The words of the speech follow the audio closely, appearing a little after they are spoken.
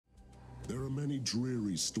There are many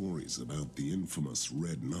dreary stories about the infamous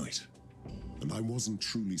Red Knight, and I wasn't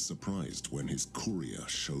truly surprised when his courier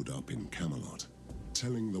showed up in Camelot,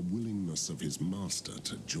 telling the willingness of his master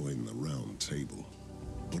to join the Round Table,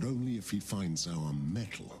 but only if he finds our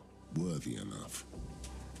metal worthy enough.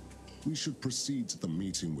 We should proceed to the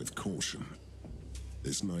meeting with caution.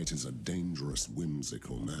 This knight is a dangerous,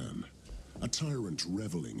 whimsical man, a tyrant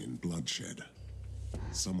reveling in bloodshed,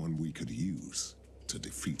 someone we could use to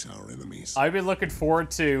defeat our enemies. I've been looking forward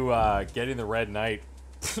to getting the Red Knight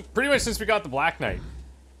pretty much since we got the Black Knight,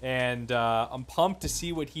 and I'm pumped to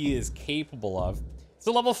see what he is capable of. It's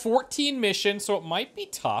a level 14 mission, so it might be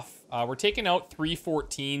tough. We're taking out 3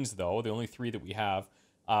 14s though, the only 3 that we have,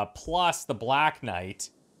 plus the Black Knight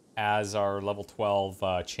as our level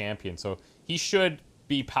 12 champion, so he should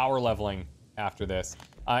be power leveling after this.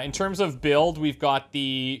 In terms of build, we've got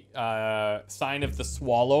the Sign of the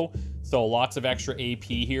Swallow, so lots of extra AP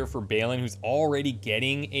here for Balin, who's already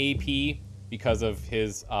getting AP because of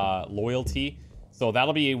his loyalty. So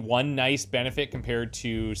that'll be one nice benefit compared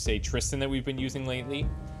to, say, Tristan that we've been using lately.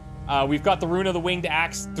 We've got the Rune of the Winged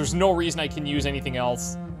Axe. There's no reason I can use anything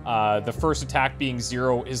else. The first attack being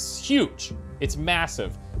 0 is huge. It's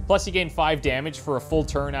massive. Plus you gain 5 damage for a full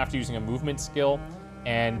turn after using a movement skill.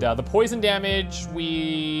 And the poison damage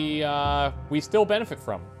we still benefit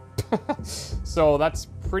from. So that's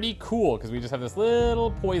pretty cool because we just have this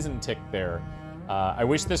little poison tick there. I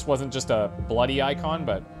wish this wasn't just a bloody icon,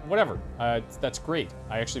 but whatever. That's great.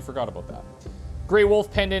 I actually forgot about that. Grey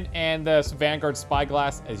Wolf Pendant and the Vanguard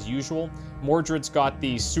Spyglass as usual. Mordred's got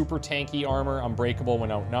the super tanky armor, unbreakable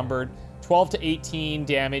when outnumbered. 12 to 18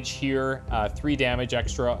 damage here, 3 damage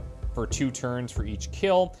extra for 2 turns for each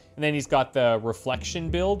kill. And then he's got the Reflection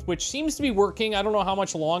build, which seems to be working. I don't know how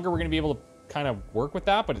much longer we're going to be able to kind of work with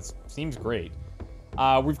that, but it seems great.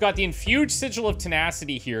 We've got the Infused Sigil of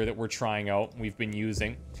Tenacity here that we're trying out, we've been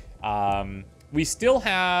using. We still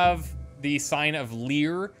have the Sign of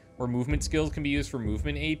Lear, where movement skills can be used for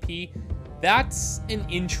movement AP. That's an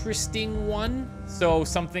interesting one. So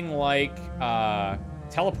something like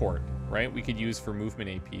Teleport, right? We could use for movement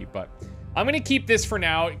AP, but I'm going to keep this for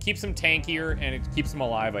now. It keeps him tankier, and it keeps him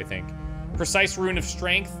alive, I think. Precise Rune of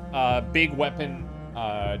Strength, big weapon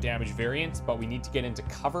damage variants, but we need to get into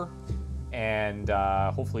cover, and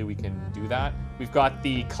hopefully we can do that. We've got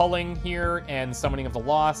the Culling here and Summoning of the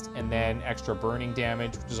Lost, and then extra burning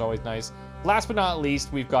damage, which is always nice. Last but not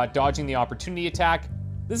least, we've got Dodging the Opportunity Attack.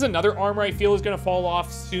 This is another armor I feel is going to fall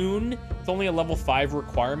off soon. It's only a level 5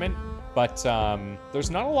 requirement, but there's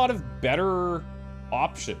not a lot of better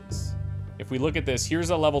options. If we look at this, here's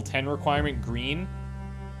a level 10 requirement, green.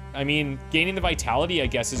 I mean, gaining the vitality, I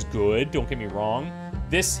guess, is good. Don't get me wrong.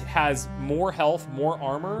 This has more health, more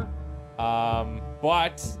armor,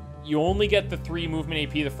 but you only get the 3 movement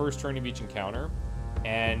AP the first turn of each encounter.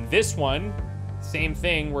 And this one, same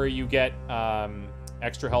thing, where you get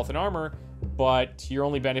extra health and armor, but you're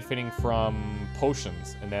only benefiting from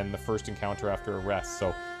potions and then the first encounter after a rest.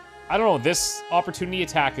 So I don't know, this opportunity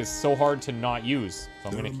attack is so hard to not use, so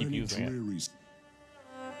I'm going to keep using it.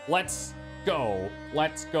 Let's go.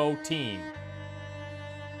 Let's go, team.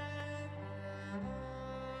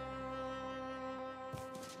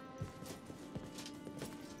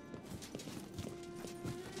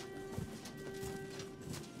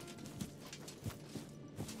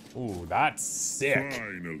 Ooh, that's sick.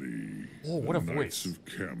 Finally, oh, what a the voice. Knights of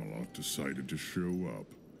Camelot decided to show up.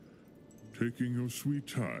 Taking your sweet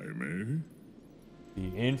time, eh?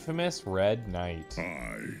 The infamous Red Knight.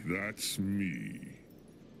 Aye, that's me.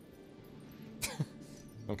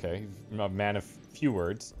 Okay, I'm a man of few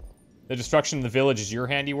words. The destruction of the village is your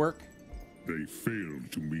handiwork? They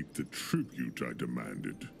failed to meet the tribute I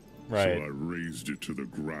demanded. Right. So I razed it to the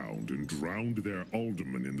ground and drowned their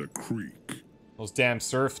alderman in the creek. Those damn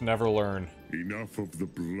serfs never learn. Enough of the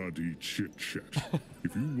bloody chit-chat.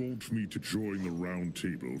 If you want me to join the Round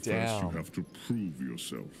Table, first you have to prove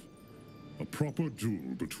yourself. A proper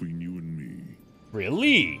duel between you and me.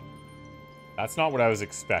 Really? That's not what I was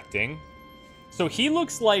expecting. So he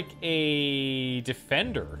looks like a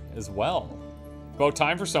defender as well. About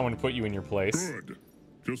time for someone to put you in your place. Good.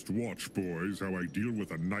 Just watch, boys, how I deal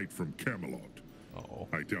with a knight from Camelot. Uh-oh.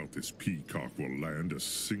 I doubt this peacock will land a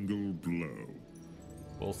single blow.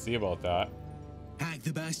 We'll see about that. Hack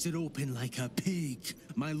the bastard open like a pig,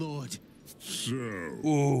 my lord. So,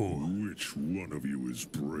 which one of you is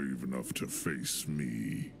brave enough to face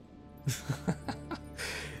me?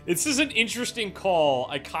 This is an interesting call.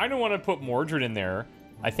 I kind of want to put Mordred in there.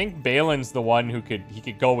 I think Balin's the one who could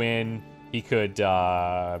go in, he could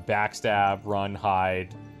backstab, run,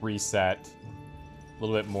 hide, reset. A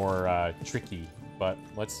little bit more tricky, but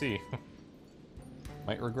let's see.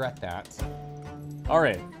 Might regret that.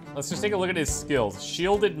 Alright, let's just take a look at his skills.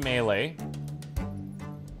 Shielded melee.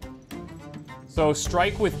 So,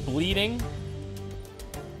 strike with bleeding.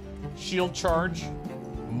 Shield charge.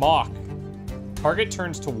 Mock. Target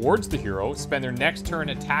turns towards the hero, spend their next turn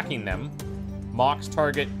attacking them. Mock's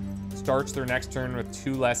target starts their next turn with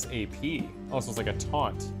 2 less AP. Oh, so it's like a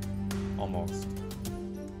taunt. Almost.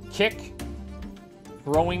 Kick.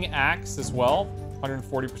 Throwing axe as well.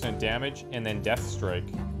 140% damage. And then death strike.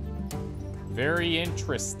 Very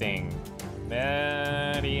interesting.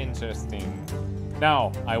 Very interesting.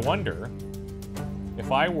 Now, I wonder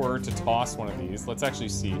if I were to toss one of these. Let's actually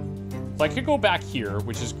see. So I could go back here,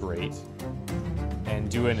 which is great, and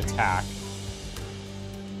do an attack.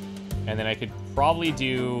 And then I could probably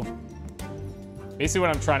do... Basically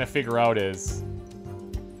what I'm trying to figure out is...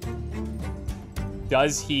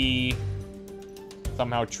 Does he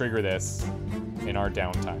somehow trigger this in our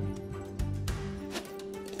downtime?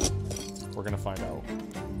 We're gonna find out.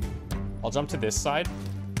 I'll jump to this side.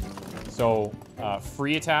 So,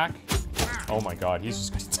 free attack. Oh my god, he's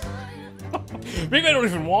just gonna die. Maybe I don't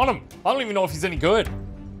even want him. I don't even know if he's any good.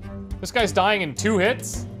 This guy's dying in 2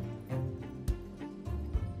 hits.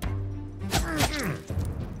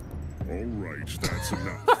 Alright, that's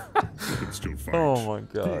enough. You can still fight. Oh my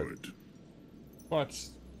god. Good. What?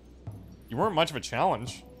 You weren't much of a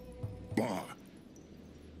challenge. Bah!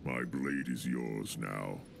 My blade is yours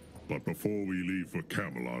now. But before we leave for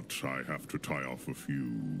Camelot, I have to tie off a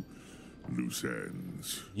few loose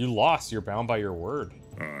ends. You lost. You're bound by your word.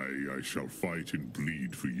 I shall fight and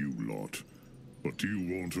bleed for you lot. But do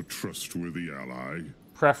you want a trustworthy ally?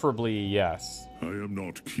 Preferably, yes. I am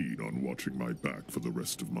not keen on watching my back for the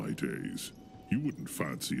rest of my days. You wouldn't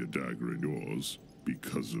fancy a dagger in yours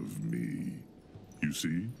because of me. You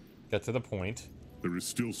see? Get to the point. There is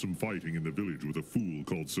still some fighting in the village with a fool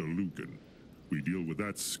called Sir Lucan. We deal with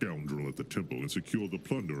that scoundrel at the temple and secure the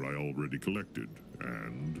plunder I already collected.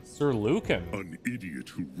 And... Sir Lucan? An idiot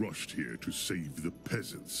who rushed here to save the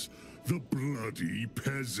peasants. The bloody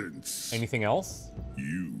peasants. Anything else?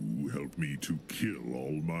 You helped me to kill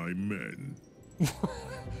all my men. You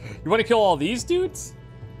want to kill all these dudes?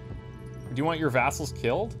 Do you want your vassals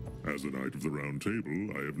killed? As a knight of the Round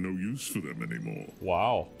Table, I have no use for them anymore.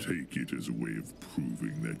 Wow. Take it as a way of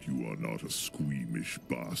proving that you are not a squeamish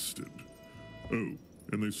bastard. Oh,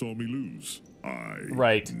 and they saw me lose. I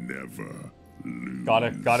never lose.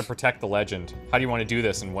 Gotta protect the legend. How do you want to do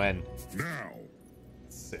this and when? Now!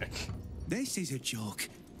 Sick. This is a joke.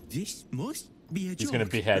 This must be a joke. He's gonna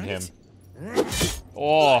behead him. right?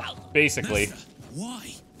 Oh, basically. Master,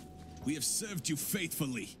 why? We have served you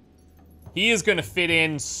faithfully. He is gonna fit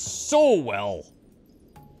in so well.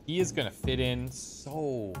 He is gonna fit in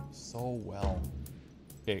so well.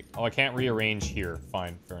 Okay. Oh, I can't rearrange here.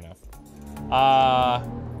 Fine, fair enough.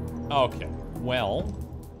 Okay. Well,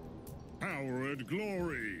 Power and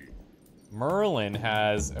glory! Merlin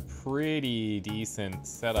has a pretty decent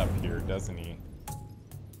setup here, doesn't he?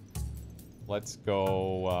 Let's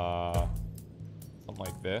go, something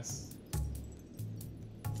like this.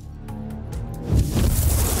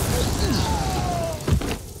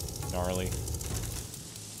 Gnarly.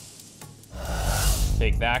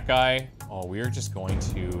 Take that guy. Oh, we are just going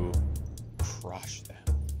to crush them.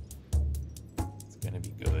 It's gonna be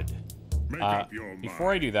good. Make up your mind.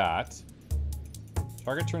 Before I do that,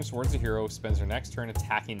 target turns towards the hero, spends their next turn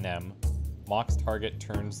attacking them. Mock's target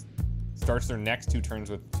starts their next 2 turns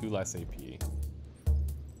with 2 less AP.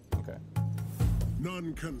 Okay.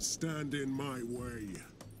 None can stand in my way.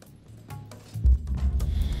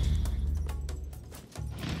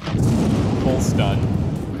 Full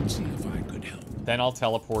stun. Let's see if I could help. Then I'll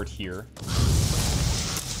teleport here.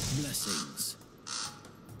 Blessings.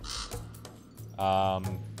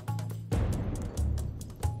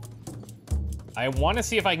 I want to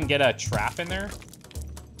see if I can get a trap in there.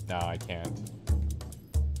 No, I can't.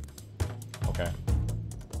 Okay.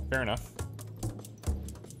 Fair enough.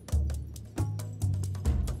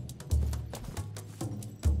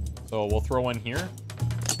 So we'll throw one here.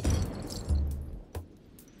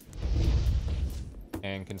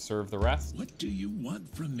 And conserve the rest. What do you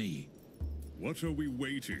want from me? What are we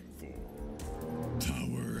waiting for?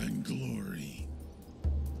 Power and glory.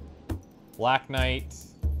 Black Knight.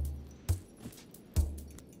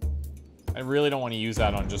 I really don't want to use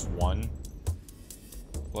that on just one.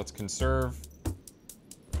 Let's conserve.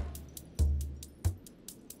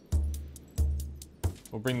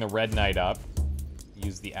 We'll bring the Red Knight up.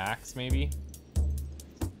 Use the axe, maybe.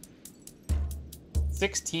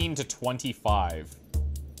 16 to 25.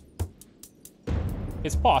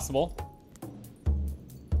 It's possible.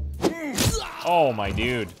 Oh, my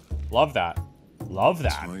dude. Love that. Love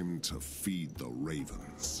that. Time to feed the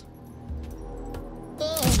ravens.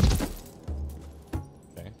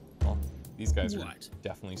 Okay, well, these guys are What?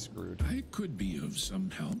 definitely screwed. I could be of some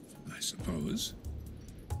help, I suppose.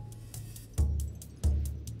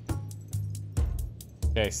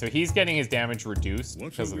 Okay, so he's getting his damage reduced What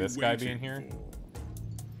because are of we this guy waiting being here.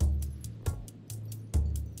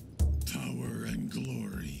 Power and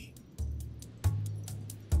glory.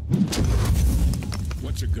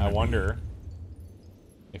 What's it gonna I wonder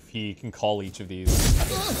if he can call each of these.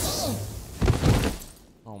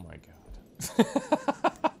 Oh my god.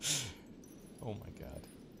 Oh my god.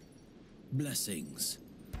 Blessings.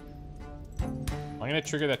 Am I gonna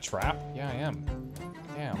trigger that trap? Yeah, I am.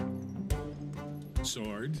 Damn. be?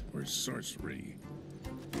 Sword or sorcery?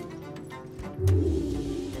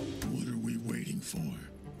 What are we waiting for?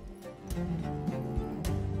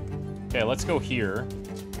 Okay, let's go here.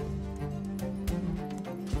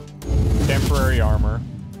 Temporary armor.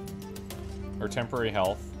 Or temporary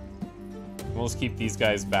health. We'll just keep these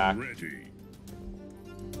guys back. Ready.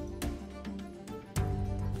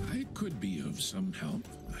 I could be of some help,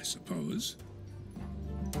 I suppose.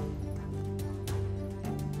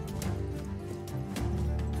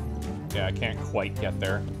 Yeah, I can't quite get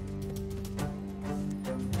there.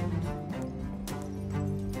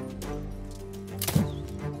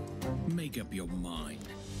 Make up your mind.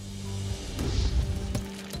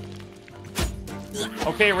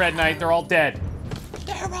 Okay, Red Knight, they're all dead.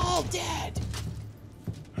 They're all dead.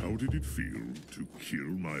 How did it feel to kill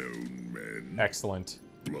my own men? Excellent.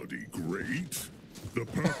 Bloody great. The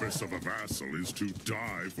purpose of a vassal is to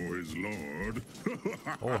die for his lord.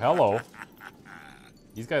 Oh, hello.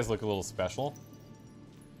 These guys look a little special.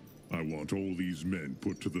 I want all these men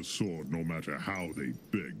put to the sword no matter how they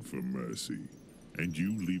beg for mercy. And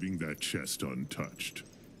you leaving that chest untouched.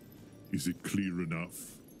 Is it clear enough?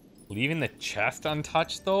 Leaving the chest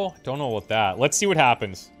untouched, though? Don't know about that. Let's see what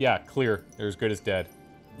happens. Yeah, clear. They're as good as dead.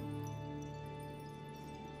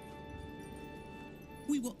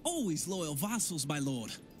 We were always loyal vassals, my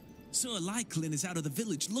lord. Sir Lyclin is out of the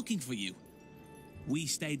village looking for you. We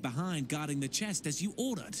stayed behind guarding the chest as you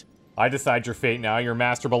ordered. I decide your fate now. Your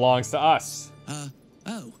master belongs to us.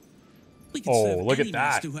 Oh. We can Oh, serve look any at that.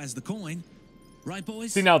 master who has the coin. Right,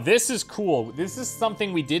 boys? See, now this is cool. This is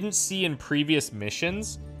something we didn't see in previous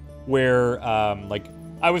missions where, like,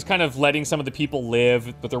 I was kind of letting some of the people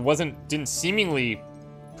live, but there didn't seemingly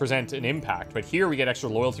present an impact. But here we get extra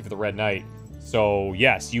loyalty for the Red Knight. So,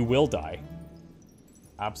 yes, you will die.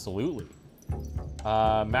 Absolutely.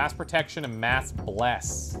 Mass protection and mass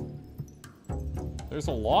bless. There's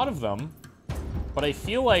a lot of them, but I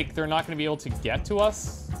feel like they're not going to be able to get to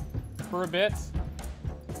us for a bit.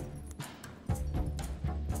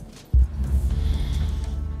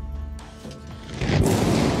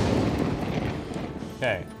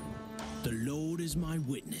 Okay. The Lord is my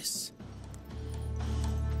witness.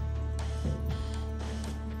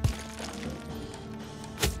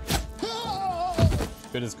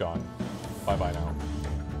 Good is gone. Bye-bye now.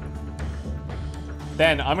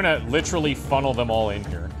 Then I'm gonna literally funnel them all in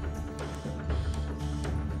here.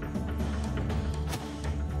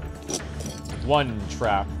 One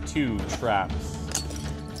trap, two traps.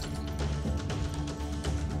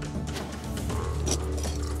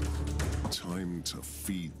 Time to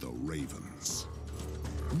feed the ravens.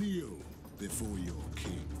 Kneel before your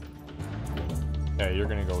king. Okay, you're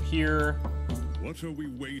gonna go here. What are we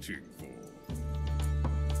waiting for?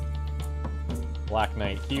 Black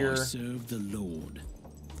Knight here. Serve the Lord.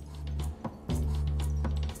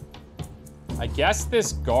 I guess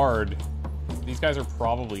this guard, these guys are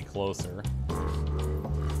probably closer.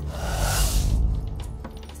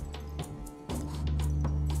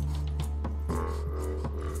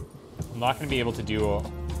 I'm not going to be able to do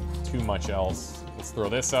too much else. Let's throw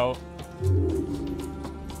this out.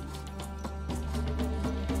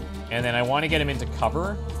 And then I want to get him into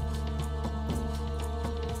cover.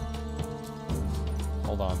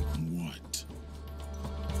 Hold on. What?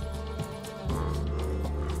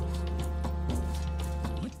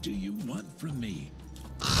 What do you want from me?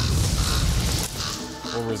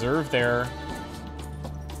 We'll reserve there.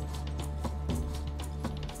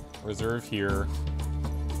 Reserve here.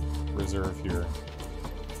 Reserve here.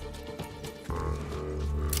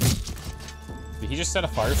 Did he just set a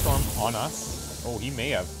firestorm on us? Oh, he may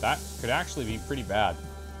have. That could actually be pretty bad.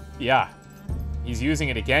 Yeah. He's using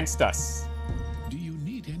it against us. Do you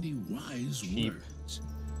need any wise Cheap. words?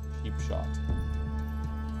 Cheap shot.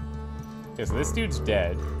 Okay, so this dude's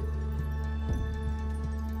dead.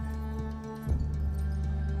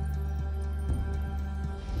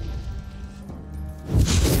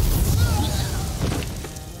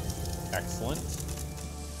 Excellent.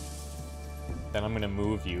 Then I'm gonna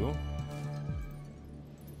move you.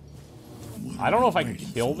 I don't know if I can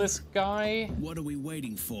kill this guy. What are we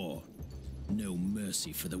waiting for? No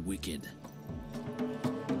mercy for the wicked.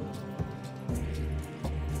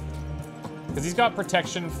 Because he's got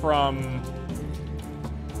protection from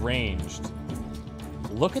ranged.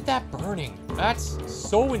 Look at that burning. That's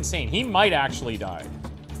so insane. He might actually die.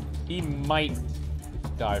 He might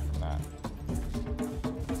die from that.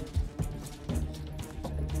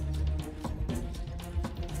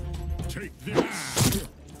 Take this.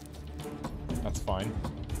 That's fine.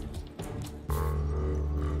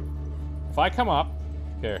 If I come up...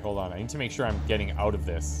 Okay, hold on. I need to make sure I'm getting out of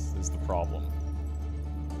this, is the problem.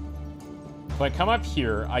 If I come up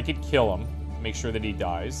here, I could kill him. Make sure that he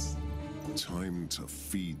dies. Time to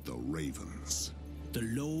feed the ravens. The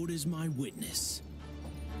Lord is my witness.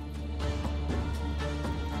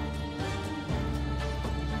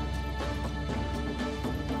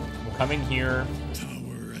 We'll come in here.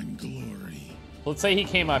 Power and glory. Let's say he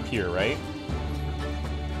came up here, right?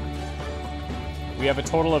 We have a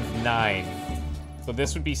total of 9. So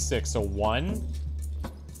this would be 6. So 1.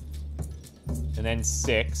 And then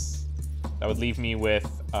 6. That would leave me with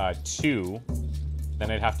 2. Then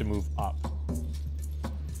I'd have to move up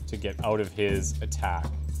to get out of his attack.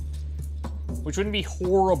 Which wouldn't be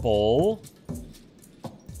horrible.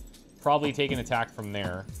 Probably take an attack from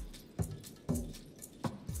there.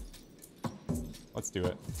 Let's do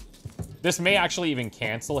it. This may actually even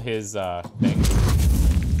cancel his thing.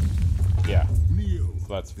 Yeah.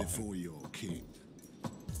 So that's fine. Before your king.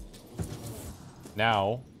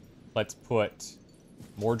 Now, let's put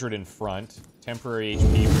Mordred in front. Temporary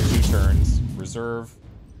HP for 2 turns. Reserve.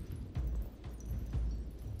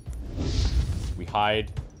 We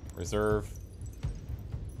hide. Reserve.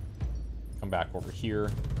 Come back over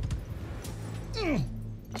here.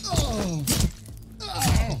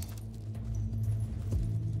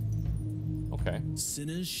 Okay.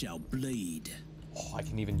 Sinners shall bleed. Oh, I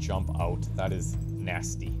can even jump out. That is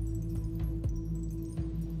nasty.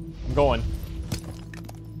 I'm going.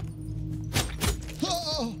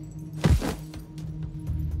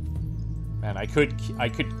 Man, I could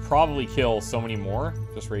probably kill so many more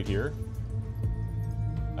just right here.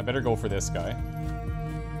 I better go for this guy.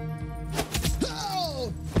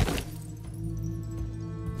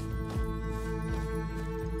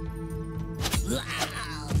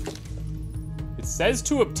 It says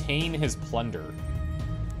to obtain his plunder.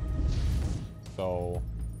 So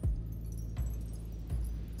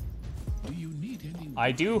Do you need any?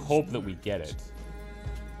 I do hope that we get it.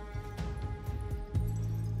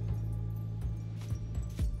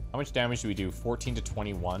 How much damage do we do? 14 to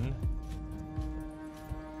 21.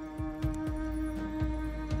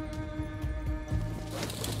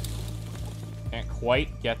 Can't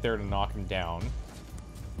quite get there to knock him down.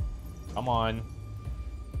 Come on.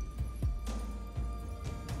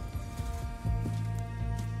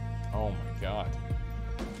 Oh my god.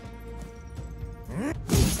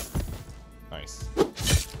 Nice.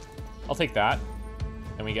 I'll take that.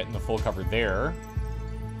 And we get in the full cover there.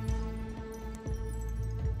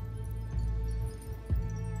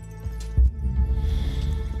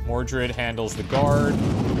 Mordred handles the guard.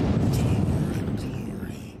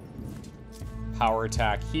 Power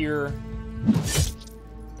attack here.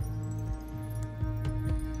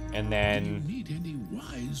 And then... Do you need any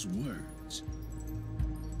wise words?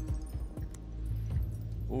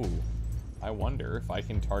 Ooh. I wonder if I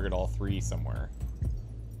can target all 3 somewhere.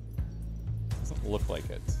 Doesn't look like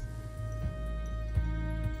it.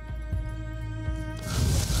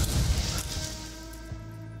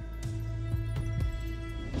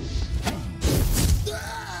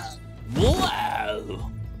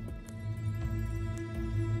 Whoa!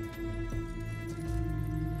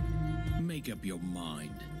 Make up your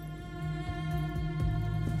mind.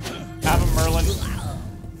 Have him, Merlin.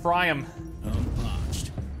 Fry him. I'm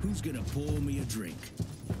parched. Who's gonna pour me a drink?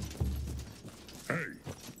 Hey,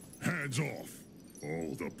 hands off.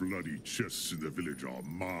 All the bloody chests in the village are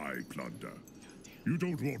my plunder. You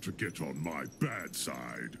don't want to get on my bad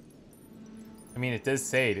side. I mean, it does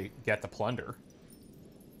say to get the plunder.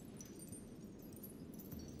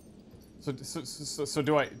 So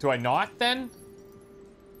do I not then?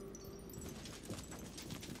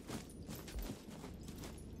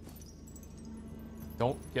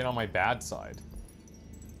 Don't get on my bad side.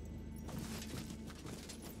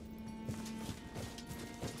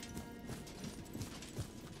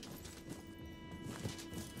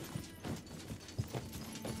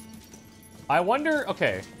 I wonder,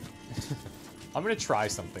 okay. I'm gonna try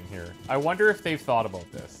something here. I wonder if they've thought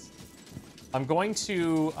about this. I'm going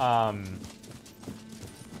to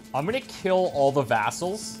I'm gonna kill all the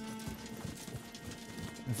vassals.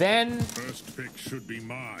 Then First pick should be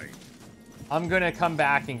mine. I'm gonna come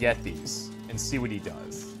back and get these and see what he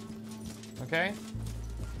does. Okay?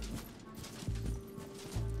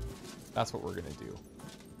 That's what we're gonna do.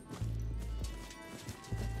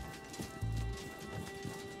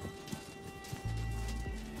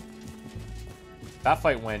 That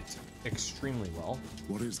fight went extremely well.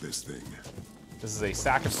 What is this thing? This is a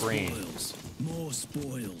sack of grain. Spoils. More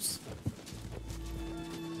spoils.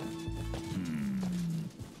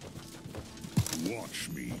 Watch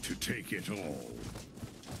me to take it all.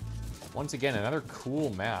 Once again, another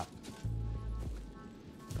cool map.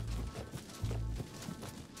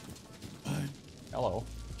 Hello.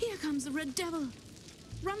 Here comes the Red Devil.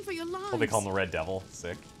 Run for your lives. Oh, they call him the Red Devil.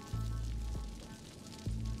 Sick.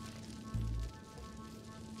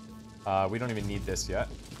 We don't even need this yet.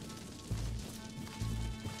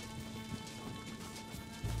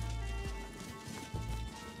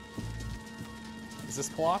 Is this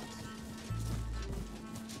clocked?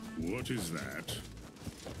 What is that?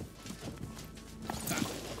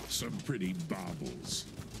 Some pretty baubles.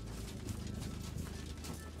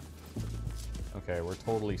 Okay, we're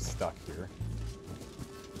totally stuck here.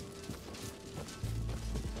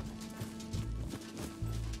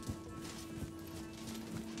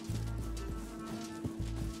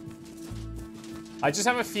 I just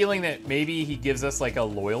have a feeling that maybe he gives us like a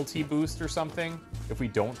loyalty boost or something if we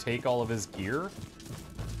don't take all of his gear.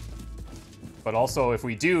 But also if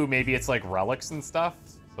we do, maybe it's like relics and stuff.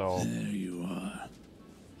 So There you are.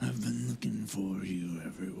 I've been looking for you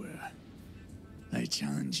everywhere. I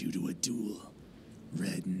challenge you to a duel.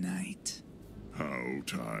 Red Knight. How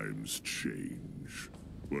times change.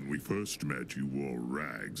 When we first met, you wore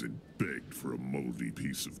rags and begged for a moldy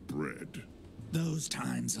piece of bread. Those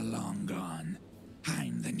times are long gone.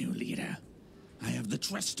 I'm the new leader. I have the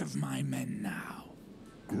trust of my men now.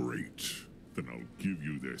 Great. Then I'll give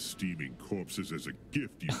you their steaming corpses as a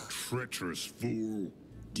gift, you treacherous fool.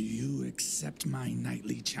 Do you accept my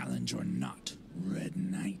knightly challenge or not, Red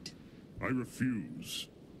Knight? I refuse.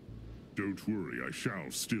 Don't worry, I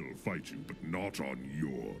shall still fight you, but not on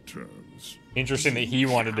your terms. interesting that he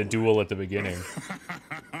wanted a duel at the beginning.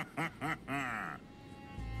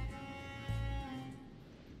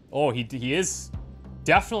 Oh, he is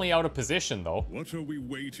definitely out of position though. What are we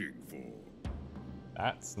waiting for?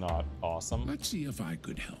 That's not awesome. Let's see if I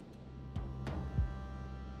could help.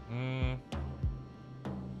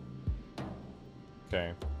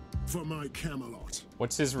 Okay. For my Camelot.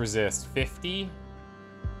 What's his resist? 50?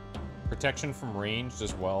 Protection from ranged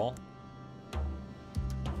as well.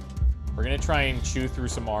 We're gonna try and chew through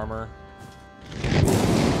some armor.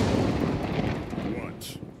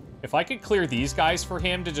 What? If I could clear these guys for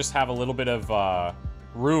him to just have a little bit of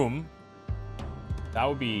room, that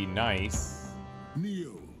would be nice.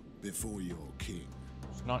 Kneel before your king.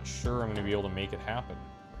 Just not sure I'm gonna be able to make it happen.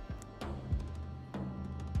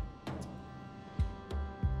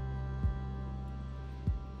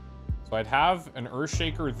 So I'd have an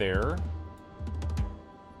Earthshaker there.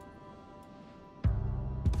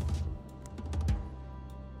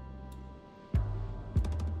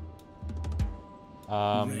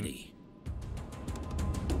 Ready.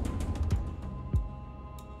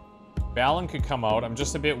 Balin could come out. I'm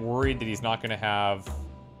just a bit worried that he's not going to have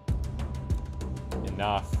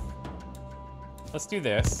enough. Let's do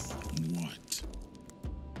this. What?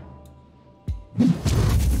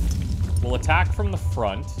 We'll attack from the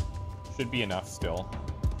front. Should be enough still.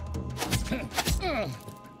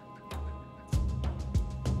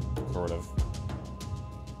 Sort of.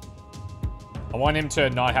 I want him to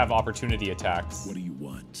not have opportunity attacks. What do you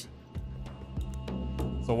want?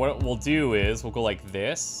 So what we'll do is we'll go like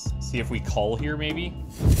this. See if we cull here maybe.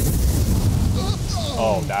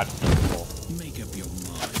 Oh, that's beautiful. Make up your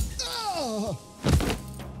mind.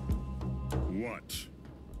 What?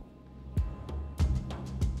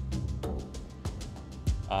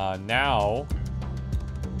 Now...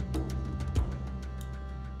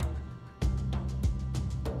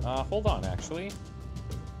 hold on, actually.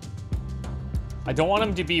 I don't want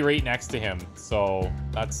him to be right next to him, so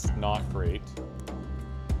that's not great.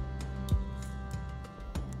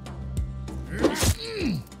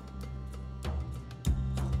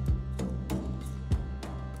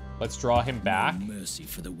 Let's draw him back. No mercy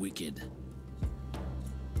for the wicked.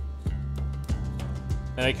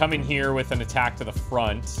 And I come in here with an attack to the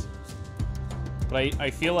front. But I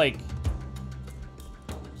feel like...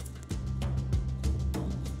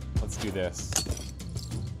 Let's do this.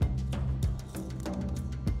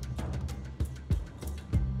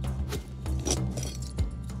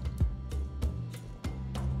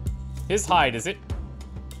 His hide, is it?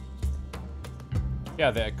 Yeah,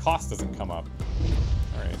 the cost doesn't come up.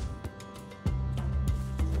 Alright.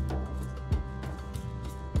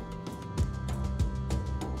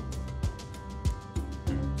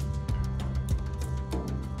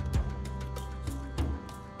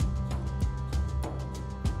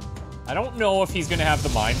 I don't know if he's gonna have the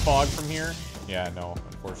mind fog from here. Yeah, no,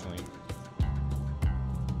 unfortunately.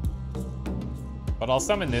 But I'll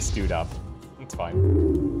summon this dude up. It's fine.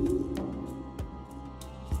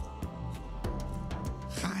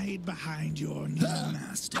 Hide behind your new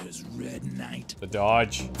masters, Red Knight. The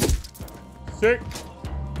dodge. Sick.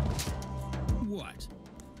 What?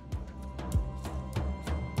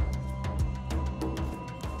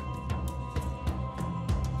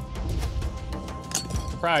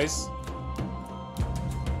 Surprise.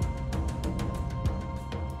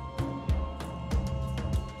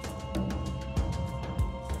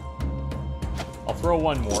 I'll throw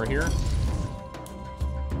one more here.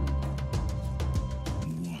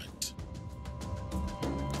 What?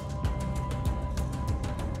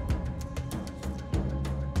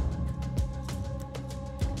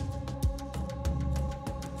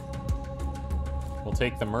 We'll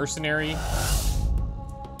take the mercenary.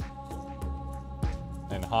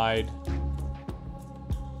 And hide.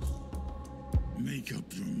 Make up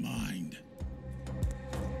your mind.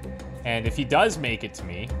 And if he does make it to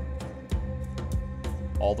me,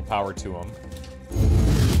 all the power to him.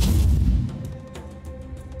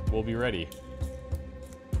 We'll be ready.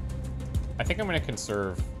 I think I'm gonna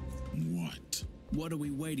conserve. What? What are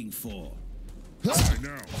we waiting for? By now, stabbing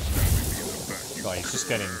me in the back. Oh, he's just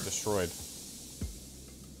getting destroyed.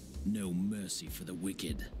 No mercy for the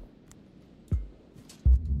wicked.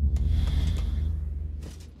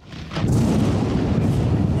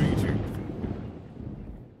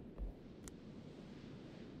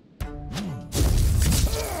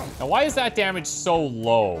 Now, why is that damage so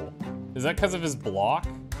low? Is that because of his block?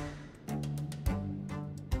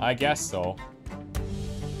 I guess so.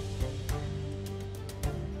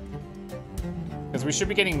 Because we should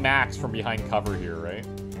be getting max from behind cover here, right?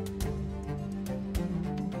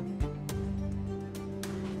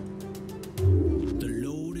 The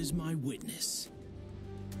Lord is my witness.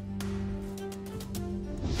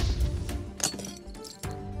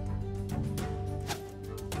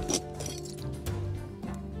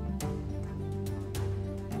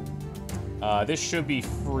 This should be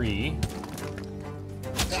free.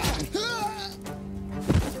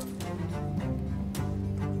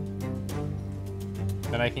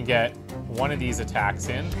 Then I can get one of these attacks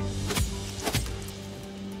in.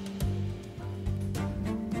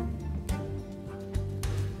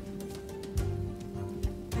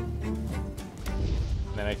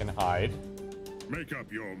 And then I can hide. Make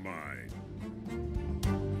up your mind.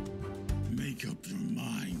 Make up your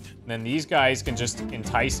mind. And then these guys can just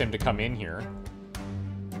entice him to come in here.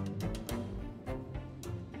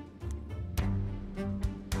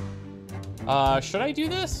 Should I do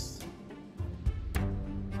this?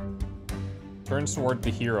 Turns toward the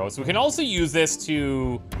heroes. We can also use this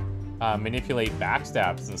to manipulate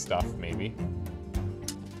backstabs and stuff, maybe.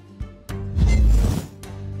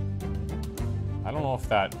 I don't know if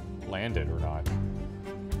that landed or not.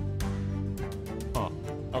 Huh.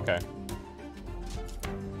 Okay.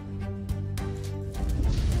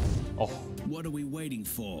 Oh. What are we waiting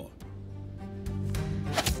for?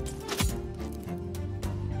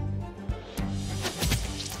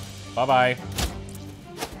 Bye-bye.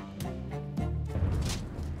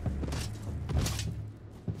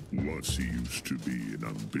 Once he used to be an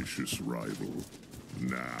ambitious rival.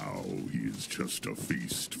 Now he is just a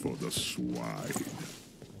feast for the swine.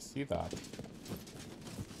 I see that.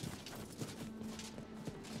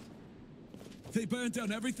 They burned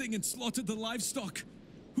down everything and slaughtered the livestock.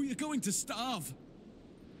 Who are you going to starve?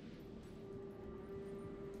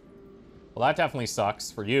 Well, that definitely sucks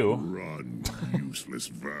for you. Run, useless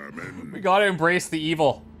vermin. We gotta embrace the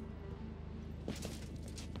evil.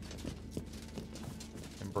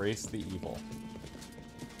 Embrace the evil.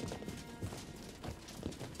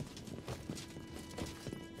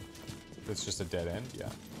 It's just a dead end? Yeah.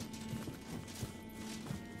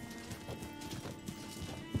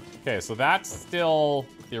 Okay, so that's still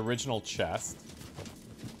the original chest.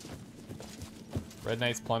 Red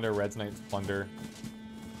Knight's Plunder, Red Knight's Plunder.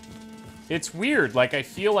 It's weird, like, I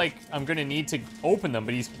feel like I'm gonna need to open them,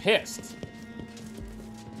 but he's pissed.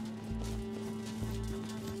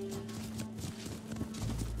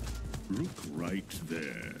 Look right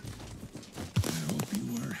there. I hope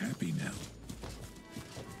you are happy now.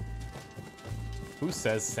 Who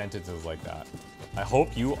says sentences like that? I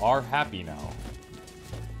hope you are happy now.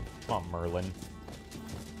 Come on, Merlin.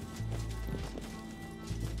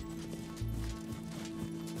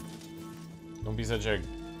 Don't be such a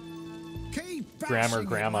Keep grammar bashing it,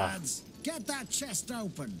 grandma. lads. Get that chest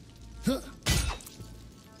open.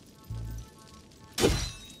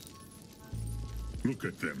 Look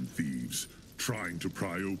at them thieves, trying to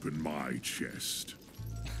pry open my chest.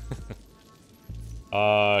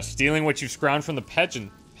 Stealing what you've scrounged from the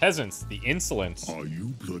peasants. The insolence. Are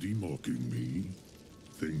you bloody mocking me?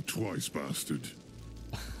 Think twice, bastard.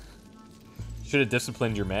 Should have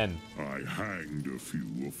disciplined your men. I hanged a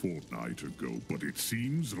few a fortnight ago, but it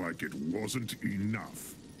seems like it wasn't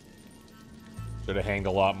enough. Should have hanged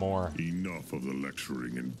a lot more. Enough of the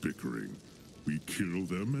lecturing and bickering. We kill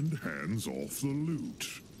them and hands off the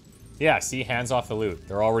loot. Yeah, see, hands off the loot.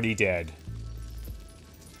 They're already dead.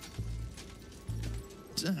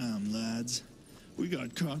 Damn, lads. We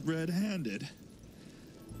got caught red-handed.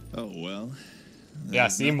 Oh well. Yeah,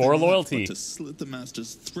 There's see, nothing more left loyalty. but to slit the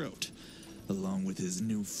master's throat, along with his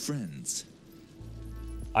new friends.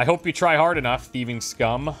 I hope you try hard enough, thieving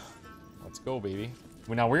scum. Let's go, baby.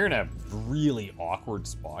 Well, now we're in a really awkward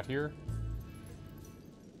spot here.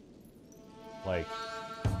 Like,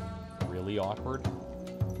 really awkward.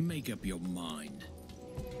 Make up your mind.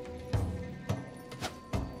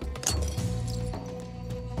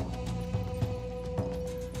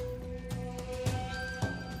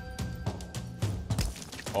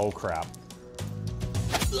 Oh, crap.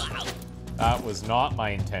 That was not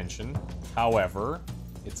my intention. However,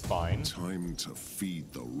 it's fine. Time to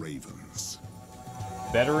feed the ravens.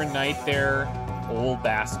 Veteran knight there, old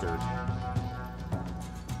bastard.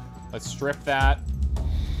 Let's strip that.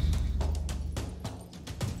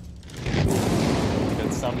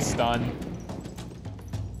 Get some stun.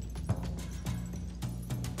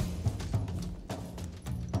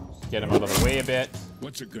 Get him out of the way a bit.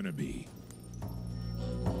 What's it gonna be?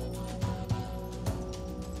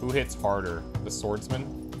 Who hits harder? The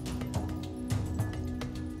swordsman?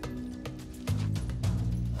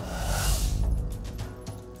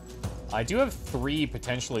 I do have 3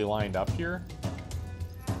 potentially lined up here.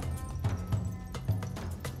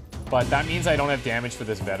 But that means I don't have damage for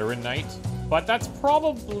this veteran knight. But that's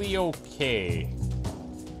probably okay.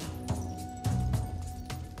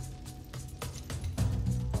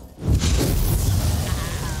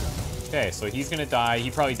 Okay, so he's gonna die. He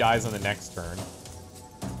probably dies on the next turn.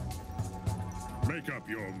 Make up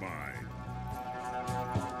your mind.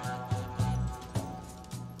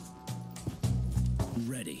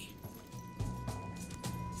 Ready.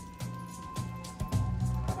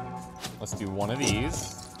 Let's do 1 of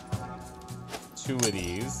these, 2 of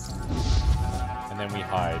these, and then we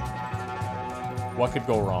hide. What could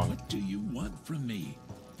go wrong? What do you want from me?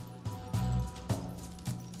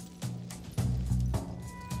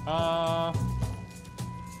 I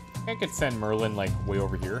could send Merlin, like, way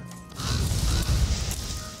over here.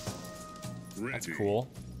 Ready. That's cool.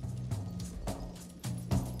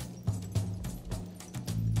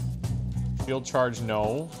 Shield charge,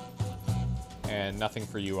 no. And nothing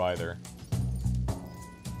for you either.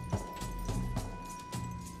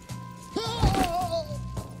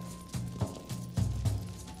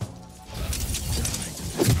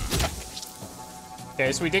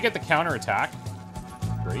 Okay, so we did get the counterattack.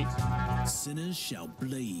 Great. Sinners shall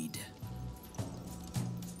bleed.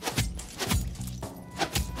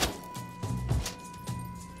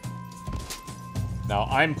 Now,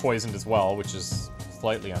 I'm poisoned as well, which is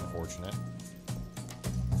slightly unfortunate.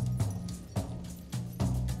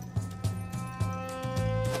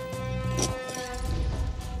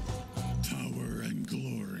 Power and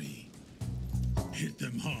glory. Hit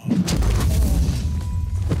them hard.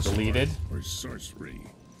 Deleted. Or sorcery.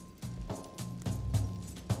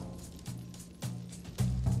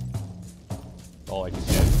 All I can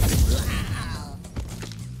get.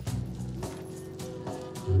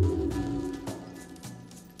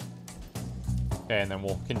 Okay, and then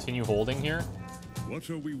we'll continue holding here. What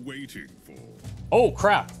are we waiting for? Oh,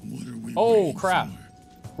 crap. What are we Oh, waiting crap. for?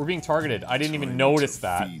 We're being targeted. I didn't even Time notice to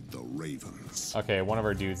that. Feed the ravens. Okay, one of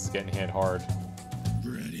our dudes is getting hit hard.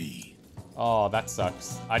 Ready. Oh, that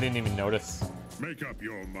sucks. I didn't even notice. Make up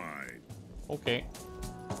your mind. Okay.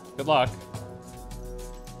 Good luck.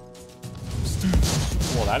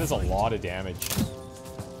 Well, that is a lot of damage.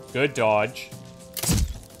 Good dodge.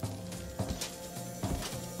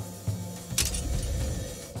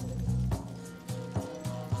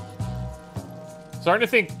 Starting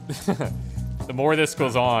to think the more this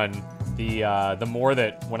goes on, the more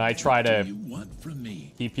that when I try What to do you want from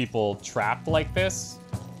me? keep people trapped like this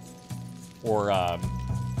or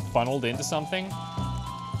funneled into something,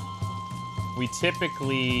 we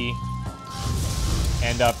typically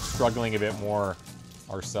end up struggling a bit more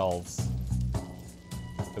ourselves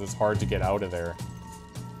because it's hard to get out of there.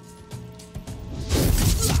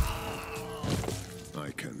 I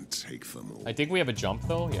can take them all. I think we have a jump,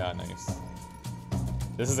 though. Yeah, nice.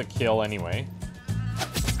 This is a kill anyway.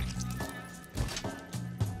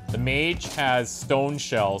 The mage has stone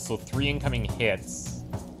shells, so 3 incoming hits.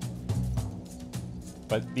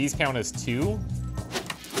 But these count as 2?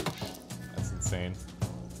 That's insane.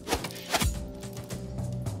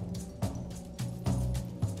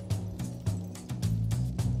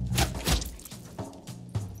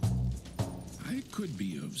 I could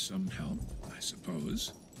be of some help, I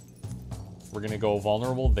suppose. We're gonna go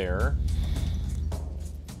vulnerable there.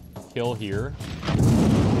 Kill here.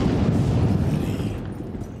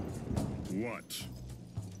 What?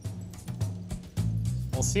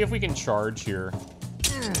 We'll see if we can charge here.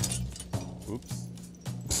 Oops.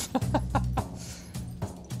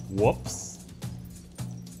 Whoops.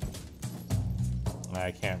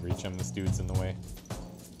 I can't reach him. This dude's in the way.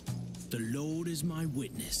 The Lord is my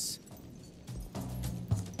witness.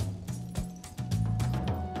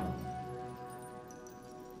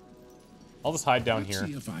 I'll just hide down Let's here.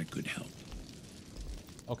 see if I could help.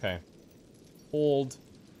 Okay. Hold.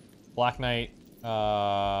 Black Knight.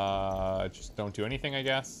 Just don't do anything, I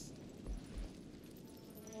guess.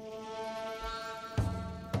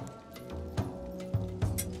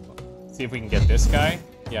 See if we can get this guy.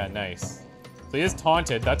 Yeah, nice. So he is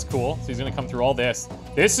taunted. That's cool. So he's going to come through all this.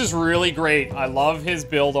 This is really great. I love his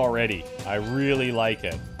build already. I really like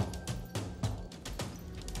it.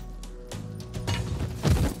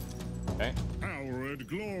 Okay. Power and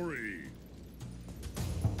glory.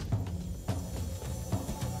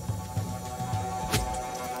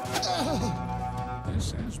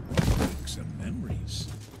 This has brought back some memories.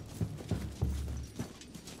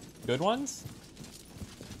 Good ones?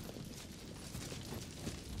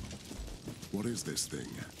 What is this thing?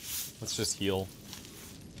 Let's just heal.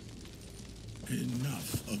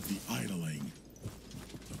 Enough of the idling.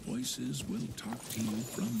 The voices will talk to you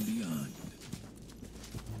from beyond.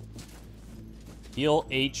 Heal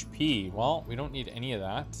HP. Well, we don't need any of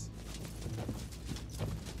that.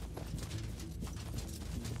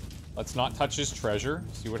 Let's not touch his treasure.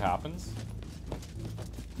 See what happens.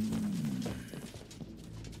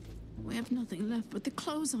 We have nothing left but the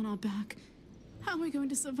clothes on our back. How are we going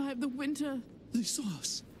to survive the winter? They saw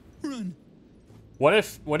us. Run. What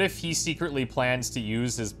if he secretly plans to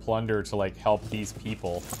use his plunder to like help these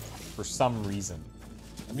people for some reason?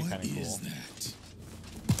 That'd be kind of cool. Is that?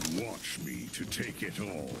 Watch me to take it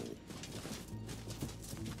all.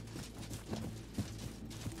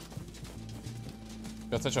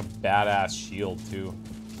 Got such a badass shield too.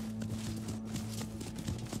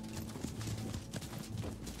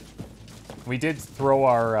 We did throw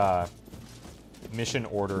our mission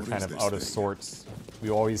order kind of out of sorts. We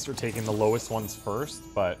always are taking the lowest ones first,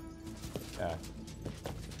 but yeah,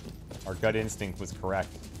 our gut instinct was correct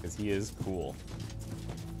because he is cool.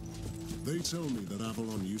 They tell me that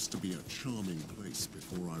Avalon used to be a charming place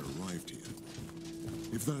before I arrived here.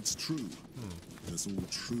 If that's true, it's all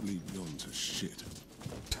truly gone to shit.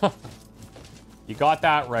 You got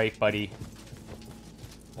that right, buddy.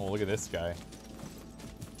 Oh, look at this guy.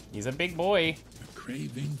 He's a big boy. A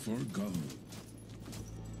craving for gold.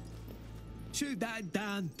 Shoot that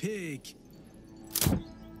damn pig.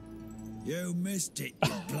 You missed it,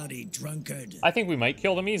 you bloody drunkard. I think we might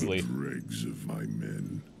kill them easily. The dregs of my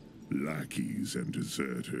men, lackeys and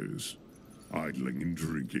deserters, idling and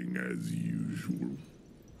drinking as usual.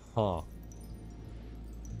 Huh.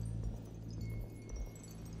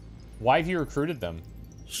 Why have you recruited them?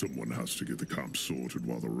 Someone has to get the camp sorted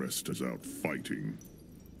while the rest is out fighting.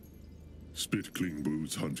 Spit clean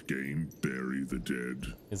boots, hunt game, bury the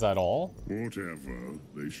dead. Is that all? Whatever.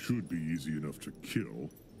 They should be easy enough to kill.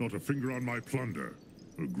 Not a finger on my plunder.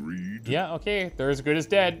 Agreed? Yeah, okay. They're as good as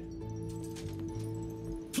dead.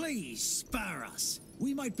 Please spare us.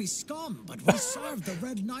 We might be scum, but we serve the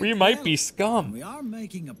Red Knight. We might well. be scum. We are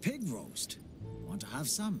making a pig roast. Want to have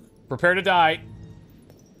some? Prepare to die.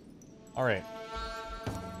 All right.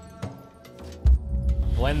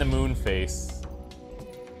 Blend the moon face.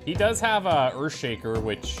 He does have a Earthshaker,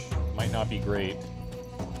 which might not be great.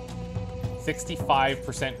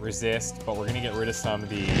 65% resist, but we're gonna get rid of some of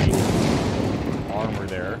the armor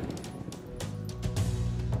there.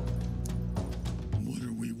 What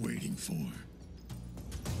are we waiting for?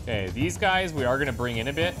 Okay, these guys we are gonna bring in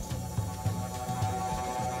a bit.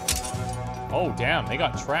 Oh, damn, they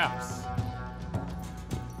got traps.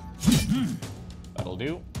 That'll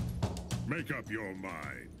do. Make up your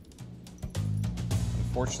mind.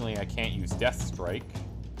 Unfortunately, I can't use Death Strike.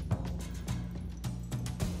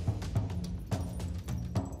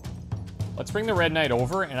 Let's bring the Red Knight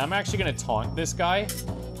over, and I'm actually gonna taunt this guy.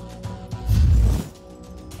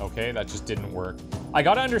 Okay, that just didn't work. I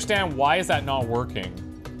gotta understand, why is that not working?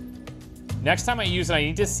 Next time I use it, I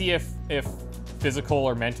need to see if physical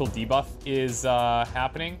or mental debuff is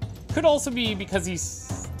happening. Could also be because he's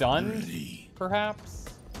stunned, perhaps.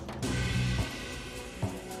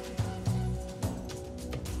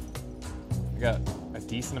 I got a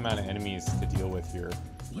decent amount of enemies to deal with here.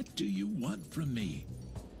 What do you want from me?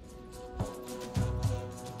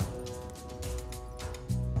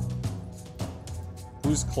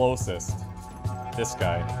 Who's closest? This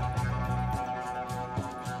guy.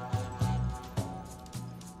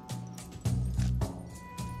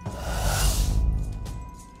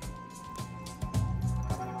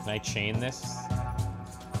 Can I chain this?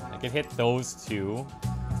 I could hit those two.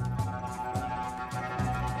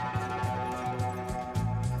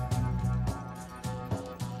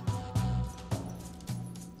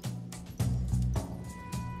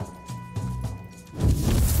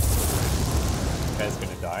 This guy's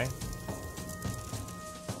gonna die.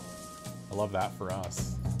 I love that for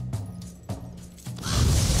us. The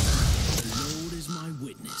Lord is my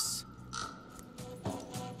witness.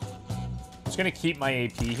 Just gonna keep my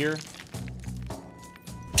AP here.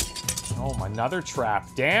 Oh, another trap.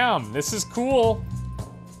 Damn, this is cool.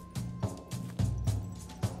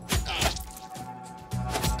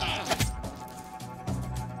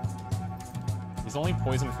 He's only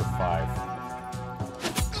poisoned for 5.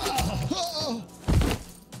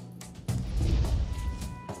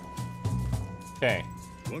 Okay.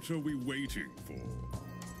 What are we waiting for?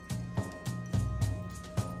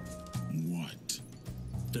 What?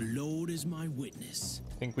 The Lord is my witness.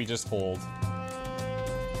 I think we just hold.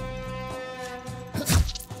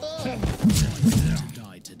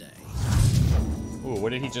 Die today. Ooh, what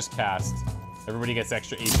did he just cast? Everybody gets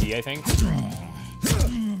extra AP, I think.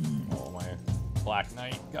 Oh, my Black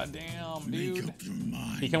Knight. Goddamn, dude.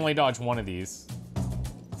 He can only dodge one of these.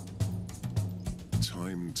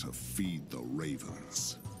 Time to feed the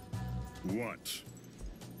ravens. What?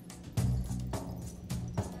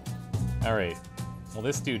 All right. Well,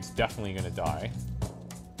 this dude's definitely gonna die.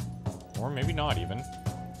 Or maybe not even.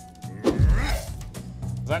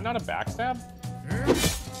 Is that not a backstab?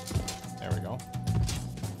 There we go.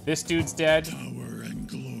 This dude's dead. Power and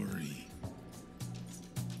glory.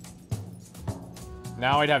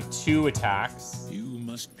 Now I'd have 2 attacks. You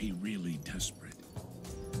must be really desperate.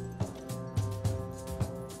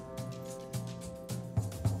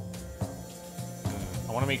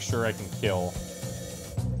 I want to make sure I can kill.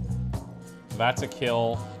 That's a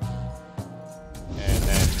kill. And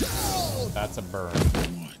then that's a burn.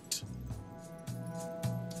 What?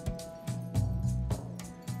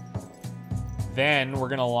 Then we're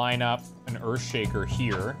going to line up an Earthshaker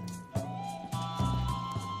here.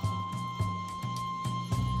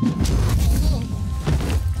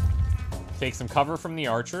 Take some cover from the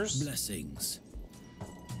archers. Blessings.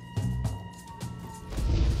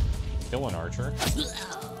 Kill an archer.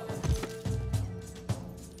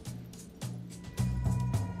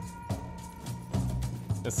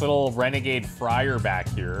 This little renegade friar back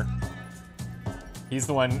here. He's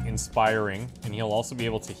the one inspiring, and he'll also be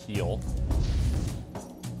able to heal.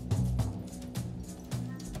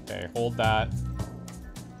 Okay, hold that.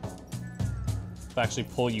 Let's actually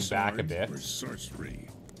pull you back a bit. Or sorcery.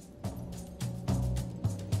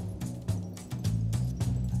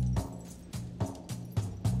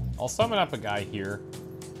 I'll summon up a guy here.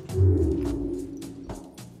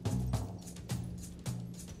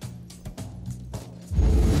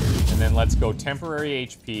 And then let's go temporary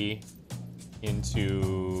HP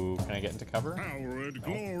into... Can I get into cover? Power and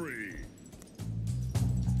glory.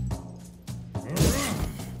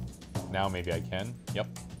 Now maybe I can. Yep.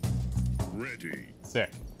 Ready.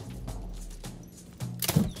 Sick.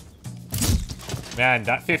 Man,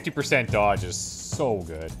 that 50% dodge is so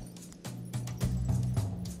good.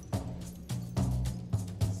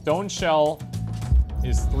 Stone Shell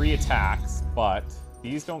is 3 attacks, but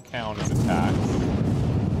these don't count as attacks.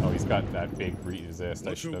 Oh, he's got that big resist.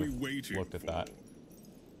 I should have looked at that.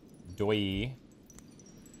 Doi.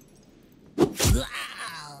 Let's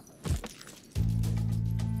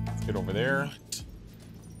get over there.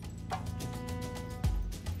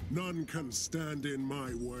 None can stand in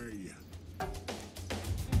my way.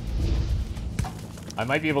 I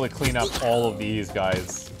might be able to clean up all of these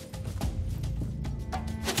guys.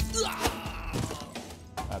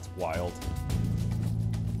 That's wild.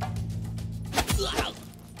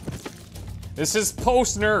 This is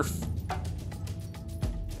post-nerf.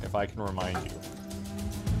 If I can remind you.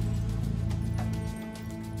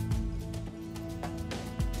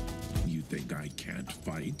 You think I can't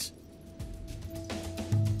fight?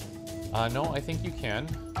 No, I think you can.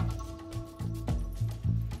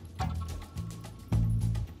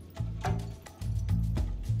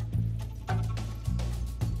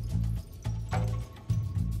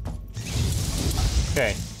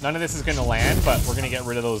 Okay, none of this is gonna land, but we're gonna get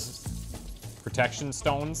rid of those protection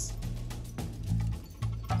stones.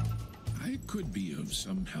 I could be of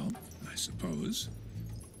some help, I suppose.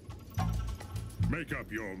 Make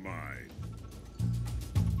up your mind.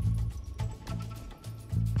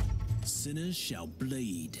 Sinners shall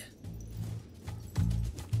bleed.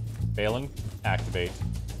 Failing, activate.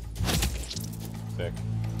 Sick.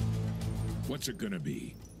 What's it gonna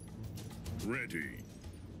be? Ready.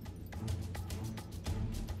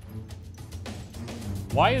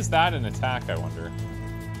 Why is that an attack, I wonder?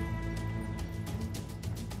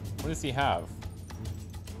 What does he have?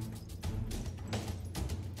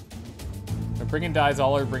 When Brigand dies,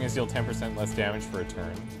 all our Brigands deal 10% less damage for a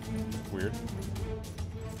turn. Weird.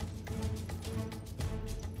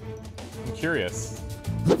 I'm curious.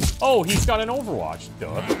 Oh, he's got an Overwatch.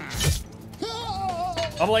 Duh.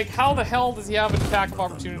 I'm like, how the hell does he have an attack of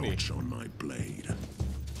opportunity? On my blade.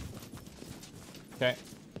 Okay.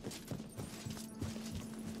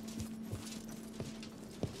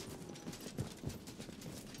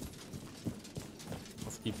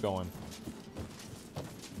 Let's keep going.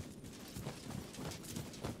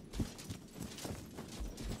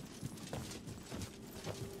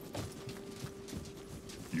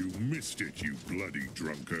 You missed it, you bloody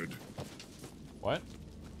drunkard. What?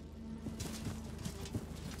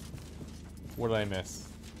 What did I miss?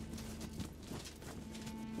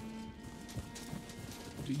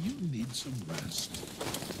 Do you need some rest?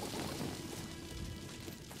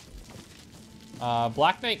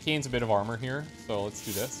 Black Knight gains a bit of armor here, so let's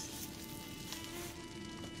do this.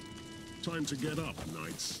 Time to get up,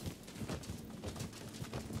 knights.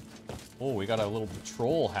 Oh, we got a little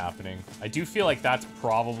patrol happening. I do feel like that's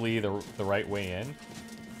probably the right way in.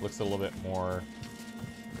 Looks a little bit more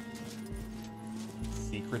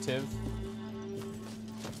secretive.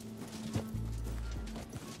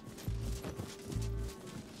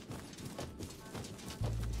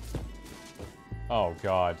 Oh,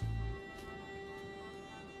 God.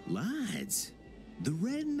 Lads, the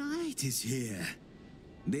Red Knight is here.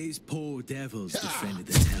 These poor devils defended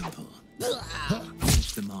the temple.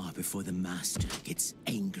 Finish them off before the master gets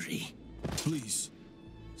angry. Please,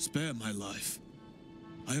 spare my life.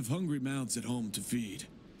 I have hungry mouths at home to feed.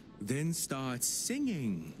 Then start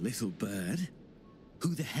singing, little bird.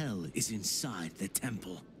 Who the hell is inside the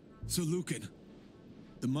temple? Sir Lucan,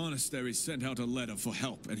 the monastery sent out a letter for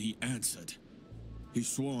help and he answered. He's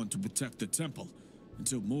sworn to protect the temple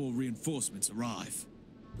until more reinforcements arrive.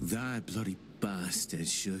 That bloody bastard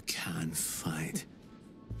sure can fight.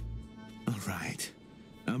 All right,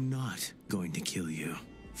 I'm not going to kill you.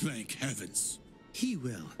 Thank heavens. He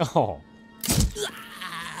will. Oh.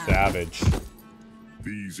 Savage.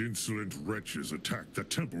 These insolent wretches attacked the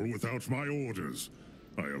temple without my orders.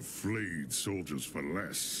 I have flayed soldiers for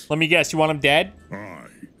less. Let me guess, you want him dead?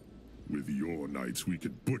 Aye. With your knights, we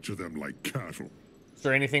could butcher them like cattle. Is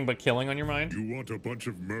there anything but killing on your mind? You want a bunch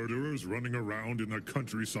of murderers running around in the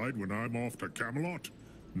countryside when I'm off to Camelot?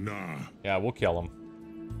 Nah. Yeah, we'll kill him.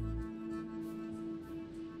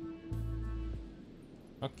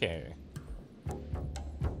 Okay.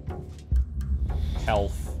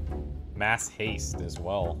 Health. Mass haste as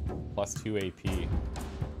well. Plus 2 AP.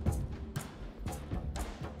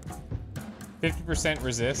 50%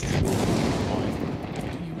 resist. Do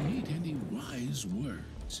you need any wise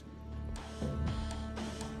words?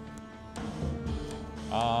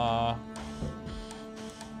 I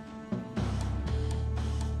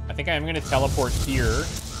think I'm gonna teleport here.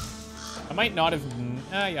 I might not have.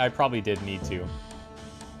 I probably did need to.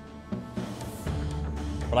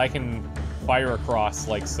 But I can fire across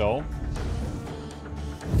like so.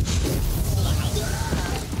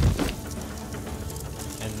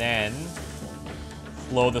 And then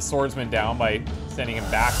slow the swordsman down by sending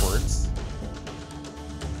him backwards.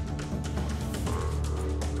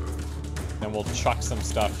 Then we'll chuck some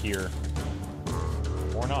stuff here.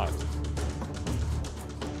 Or not.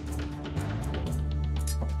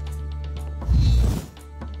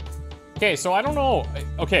 Okay, so I don't know.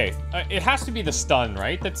 Okay, it has to be the stun,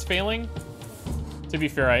 right, that's failing? To be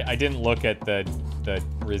fair, I didn't look at the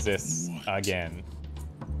resists again.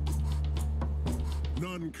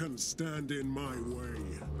 None can stand in my way.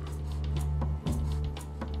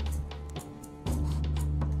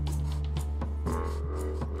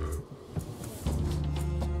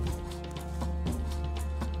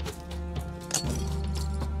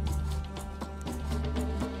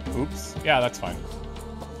 Oops. Yeah, that's fine.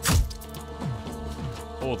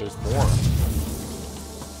 Oh, there's more.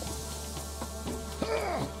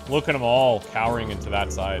 Look at them all cowering into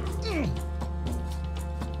that side.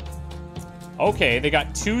 Okay, they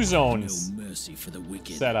got 2 zones No mercy for the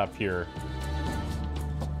wicked. set up here.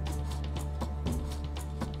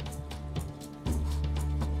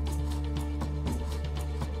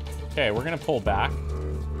 Okay, we're gonna pull back.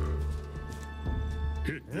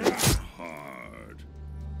 Hit this hard.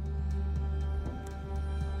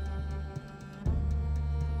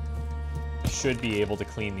 Should be able to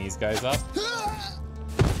clean these guys up.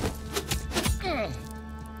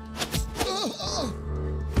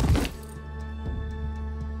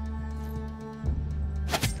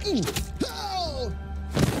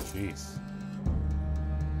 Jeez.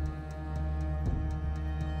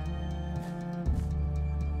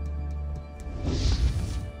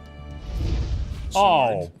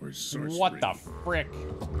 Oh, what the frick?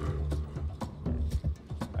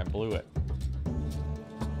 I blew it.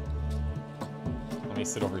 Let me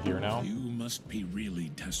sit over here now. You must be really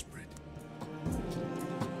desperate.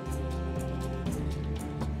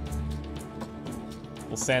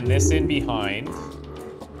 We'll send this in behind.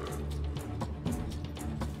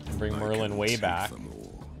 Bring Merlin way back.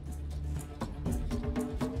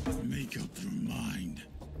 Make up your mind.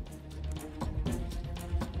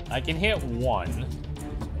 I can hit one.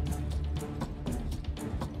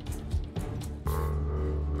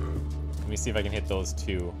 Let me see if I can hit those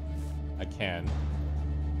two. I can.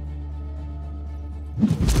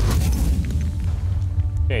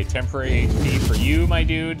 Okay, temporary HP for you, my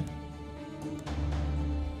dude.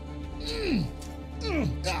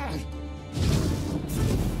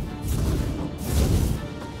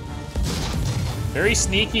 Very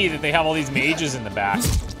sneaky that they have all these mages in the back.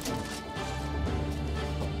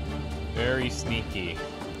 Very sneaky.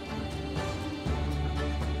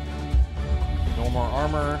 No more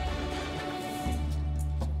armor.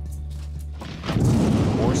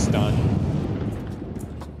 More stun.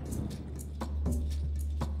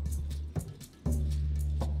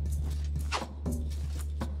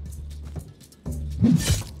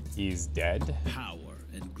 He's dead. Power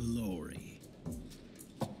and glory.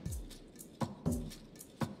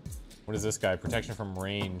 What is this guy? Protection from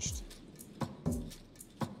ranged.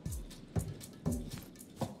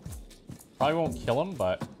 Probably won't kill him,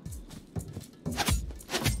 but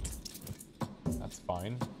that's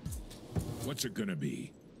fine. What's it gonna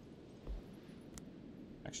be?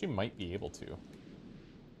 Actually might be able to.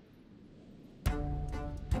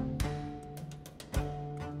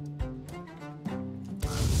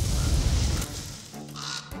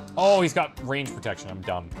 Oh, he's got range protection. I'm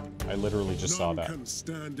dumb. I literally just saw that. None can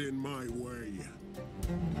stand in my way.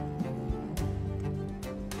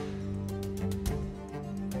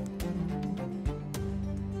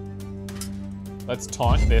 Let's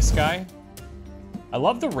taunt this guy. I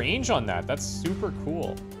love the range on that. That's super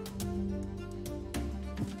cool.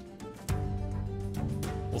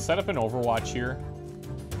 We'll set up an Overwatch here.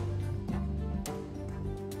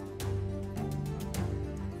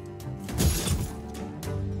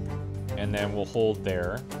 And then we'll hold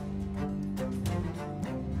there.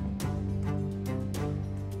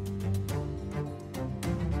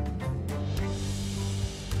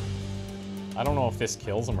 I don't know if this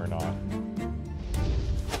kills him or not.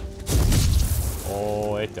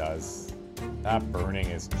 Oh, it does. That burning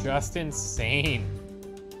is just insane.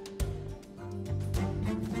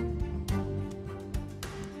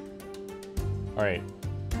 All right.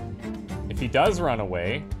 If he does run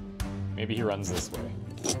away, maybe he runs this way.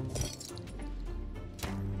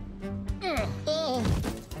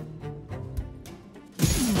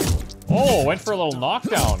 Oh, went for a little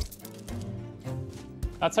knockdown.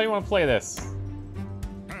 That's how you want to play this.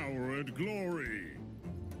 Power and glory.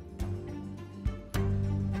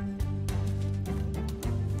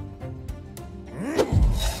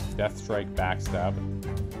 Death strike, backstab.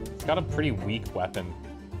 It's got a pretty weak weapon.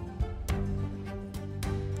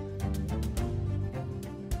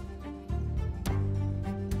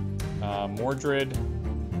 Mordred.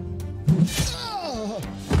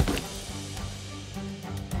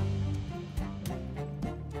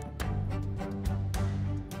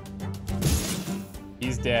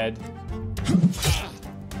 He's dead.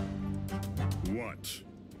 What?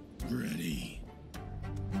 Ready.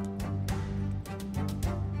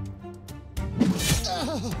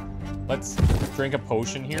 Let's drink a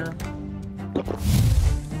potion here.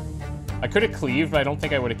 I could have cleaved, but I don't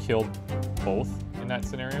think I would have killed both in that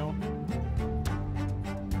scenario.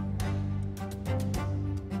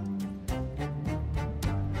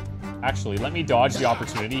 Actually, let me dodge the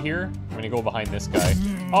opportunity here. I'm gonna go behind this guy.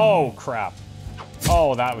 Oh, crap.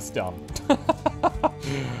 Oh, that was dumb.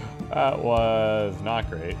 That was not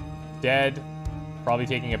great. Dead. Probably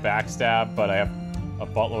taking a backstab, but I have a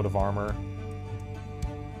buttload of armor.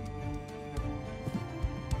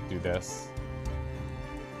 Do this.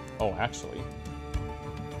 Oh, actually.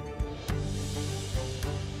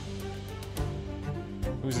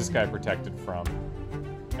 Who's this guy protected from?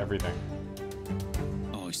 Everything.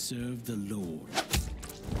 Are I serve the Lord.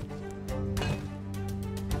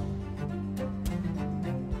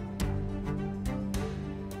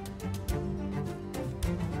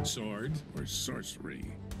 Sword or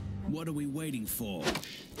sorcery? What are we waiting for?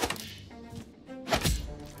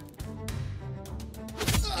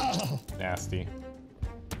 Nasty.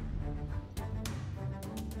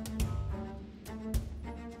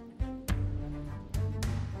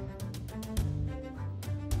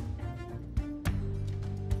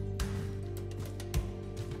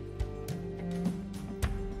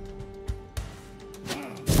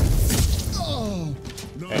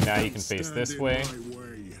 And now you can face this way.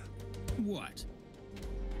 What?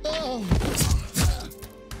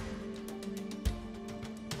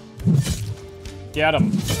 Get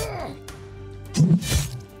him.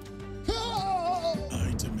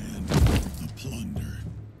 I demand the plunder.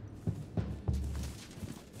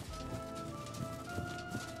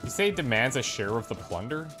 You say demands a share of the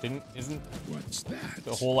plunder? Isn't What's that?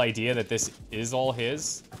 the whole idea that this is all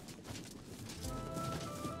his?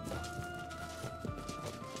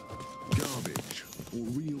 Garbage or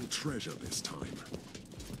real treasure this time?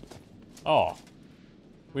 Oh.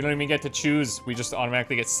 We don't even get to choose. We just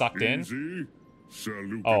automatically get sucked in. Easy. Sir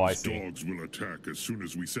Lucan's Oh, I see. dogs will attack as soon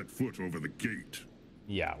as we set foot over the gate.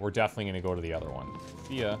 Yeah, we're definitely going to go to the other one.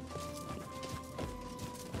 See ya.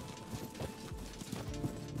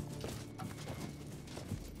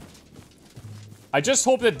 I just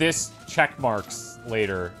hope that this check marks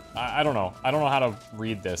later. I don't know. I don't know how to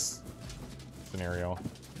read this scenario.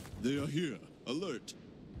 They are here. Alert.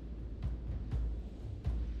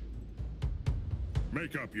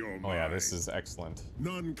 Make up your mind. Oh yeah, this is excellent.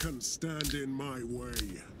 None can stand in my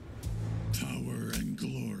way. Power and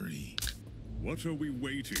glory. What are we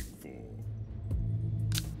waiting for?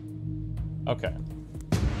 Okay.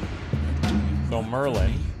 So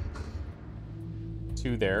Merlin.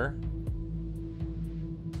 2 there.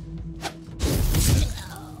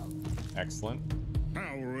 Excellent.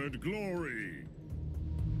 Power and glory.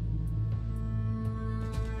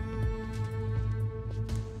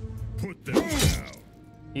 Put them down.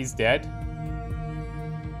 He's dead.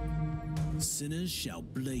 Sinners shall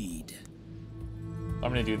bleed. I'm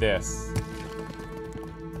gonna do this.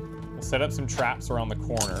 We'll set up some traps around the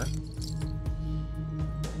corner.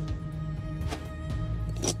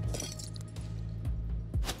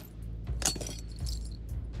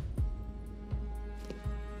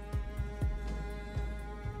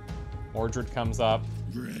 Mordred comes up.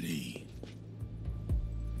 Ready.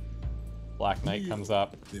 Black Knight comes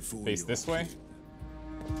up. Face this way.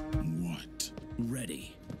 What?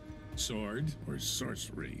 Ready. Sword or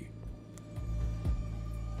sorcery?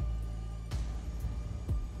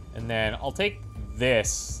 And then I'll take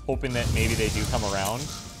this, hoping that maybe they do come around.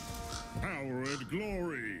 Power and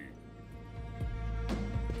glory.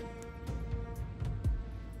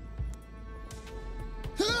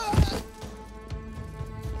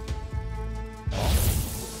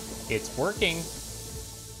 It's working.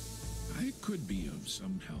 I could be of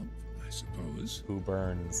some help, I suppose. Who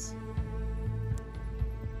burns?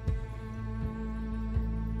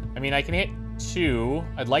 I mean, I can hit 2.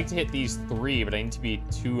 I'd like to hit these 3, but I need to be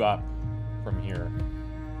 2 up from here.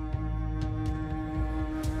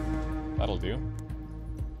 That'll do.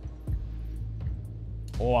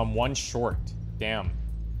 Oh, I'm 1 short. Damn.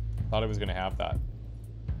 Thought I was gonna have that.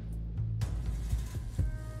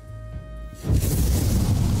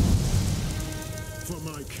 For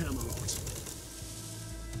my Camelot.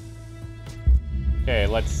 Okay,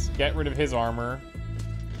 let's get rid of his armor.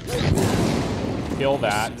 Kill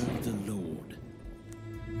that. Serve the Lord.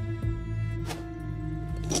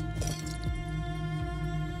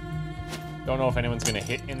 Don't know if anyone's gonna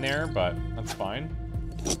hit in there, but that's fine.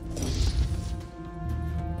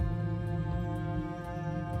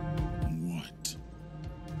 What?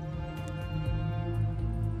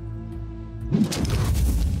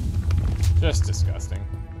 Just disgusting.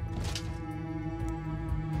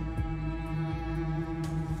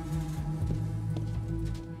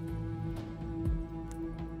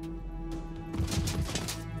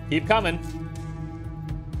 Keep coming.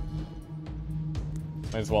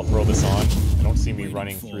 Might as well throw this on. I don't see me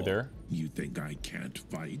running through there. You think I can't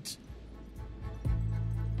fight?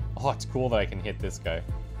 Oh, it's cool that I can hit this guy.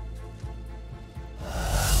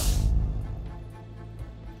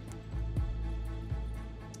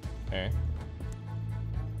 Okay.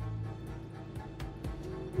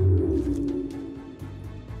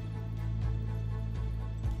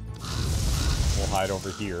 We'll hide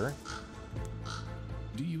over here.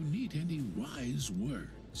 Do you need any wise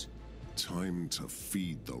words? Time to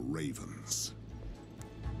feed the ravens.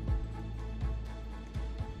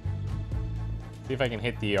 See if I can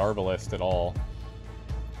hit the arbalist at all.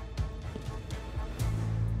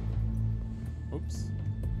 Oops.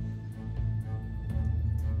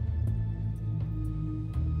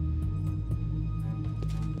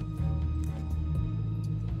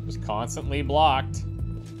 Just constantly blocked.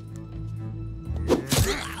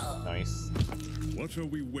 Nice. What are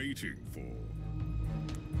we waiting for?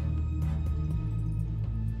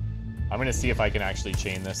 I'm gonna see if I can actually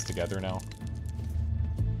chain this together now.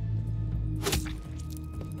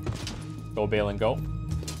 Go, Balin, go.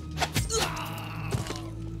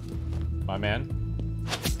 My man.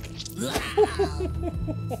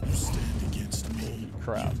 Stand against me.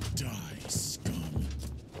 Crap. Die, scum.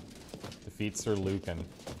 Defeat Sir Lucan.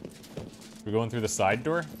 We're going through the side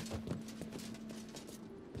door?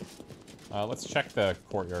 Let's check the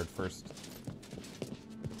courtyard first.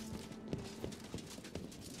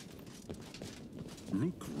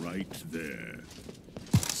 Look right there.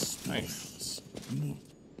 Nice.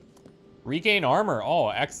 Regain armor. Oh,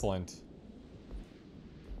 excellent.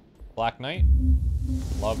 Black Knight.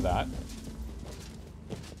 Love that.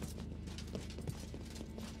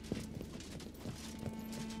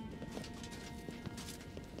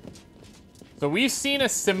 So we've seen a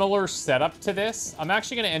similar setup to this. I'm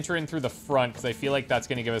actually going to enter in through the front because I feel like that's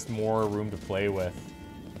going to give us more room to play with.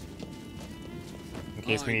 In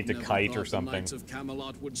case we need to kite or something. The Knights of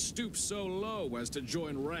Camelot would stoop so low as to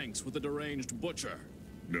join ranks with the deranged butcher.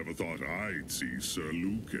 Never thought I'd see Sir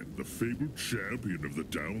Lucan, the fabled champion of the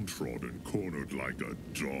downtrodden, cornered like a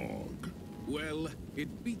dog. Well,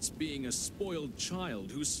 it beats being a spoiled child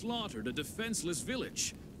who slaughtered a defenseless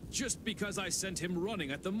village, just because I sent him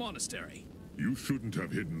running at the monastery. You shouldn't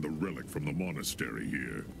have hidden the relic from the monastery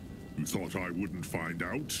here. You thought I wouldn't find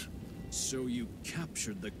out? So you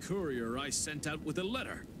captured the courier I sent out with a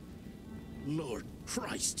letter. Lord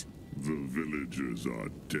Christ! The villagers are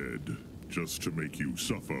dead, just to make you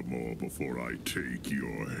suffer more before I take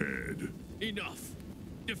your head. Enough!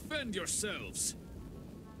 Defend yourselves!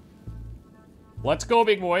 Let's go,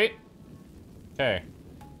 big boy. Okay.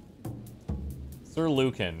 Sir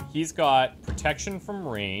Lucan. He's got protection from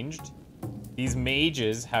ranged. These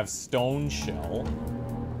mages have stone shell.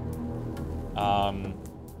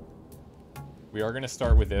 We are going to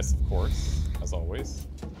start with this, of course, as always.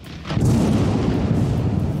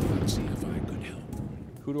 Let's see if I could help.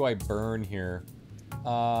 Who do I burn here?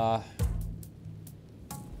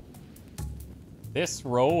 This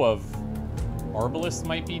row of arbalists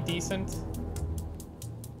might be decent.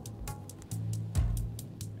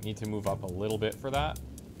 I need to move up a little bit for that.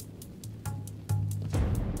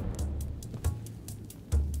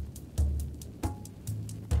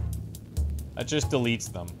 That just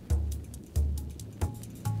deletes them.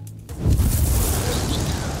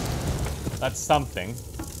 That's something.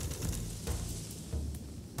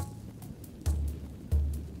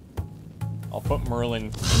 I'll put Merlin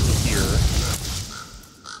into here.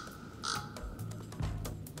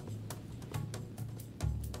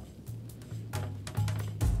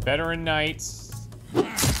 Veteran Knights.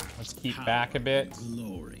 Let's keep back a bit.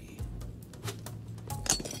 Glory.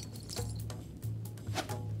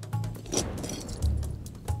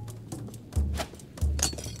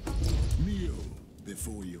 Kneel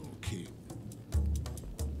before your king.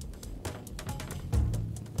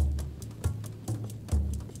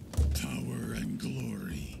 Power and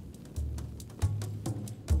glory.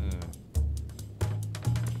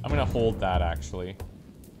 I'm gonna hold that actually.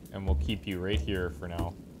 And we'll keep you right here for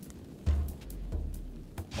now.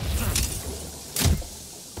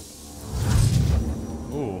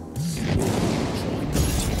 Ooh.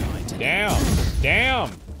 Damn!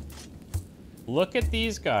 Damn! Look at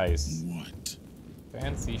these guys. What?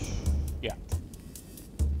 Fancy shit.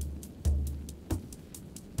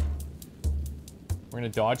 We're gonna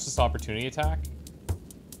dodge this opportunity attack.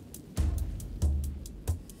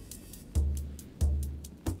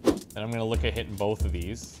 And I'm gonna look at hitting both of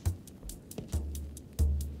these.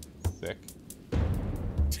 Sick.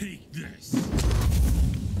 Take this.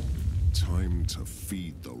 Time to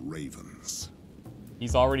feed the ravens.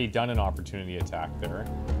 He's already done an opportunity attack there.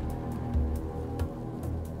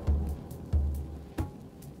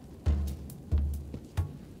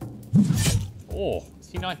 Oh, is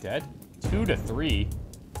he not dead? 2 to 3.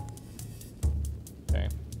 Okay,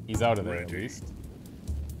 he's out of there at least.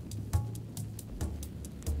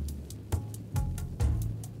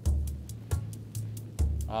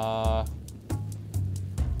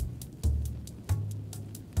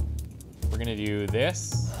 We're gonna do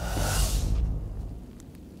this.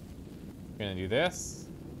 We're gonna do this.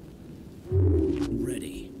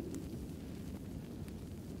 Ready.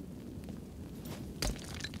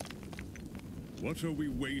 What are we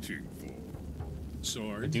waiting for?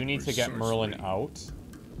 Sword I do need to get or Merlin sorcery? out.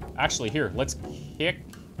 Actually, here, let's kick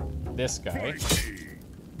this guy.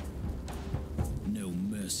 No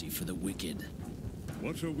mercy for the wicked.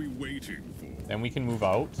 What are we waiting for? Then we can move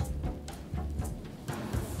out.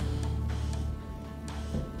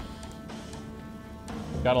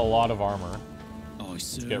 Got a lot of armor.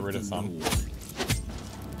 Let's get rid of some.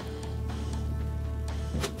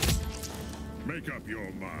 Make up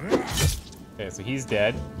your mind. Okay, so he's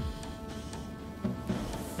dead.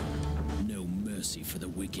 No mercy for the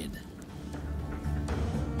wicked.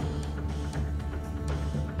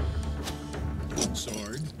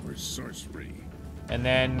 Sword or sorcery? And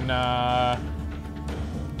then,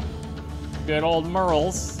 good old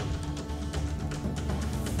Merles.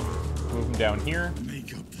 Move him down here.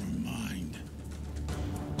 Make up your mind.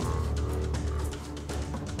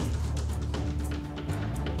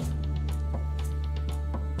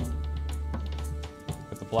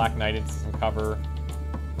 Put the Black Knight into some cover.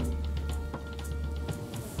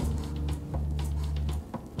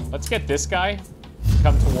 Let's get this guy to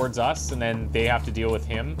come towards us, and then they have to deal with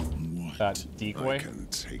him. What? That decoy. I can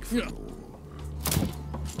take them all.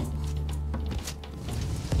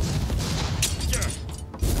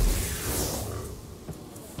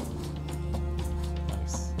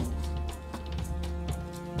 Nice.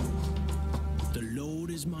 The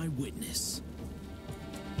Lord is my witness.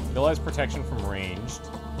 Bill has protection from ranged.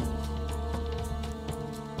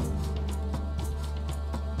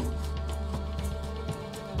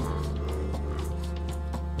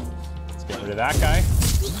 Let's get rid of that guy.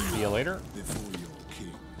 See you later. Before your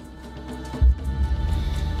king.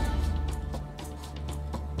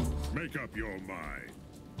 Make up your mind.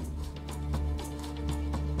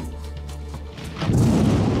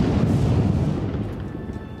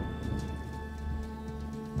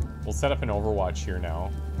 We'll set up an Overwatch here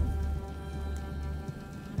now.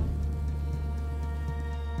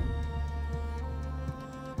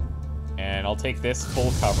 And I'll take this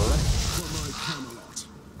full cover. For my Camelot.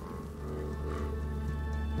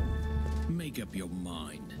 Make up your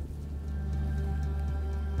mind.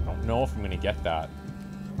 I don't know if I'm gonna get that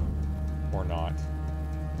or not.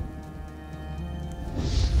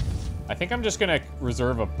 I think I'm just gonna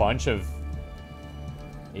reserve a bunch of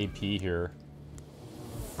AP here.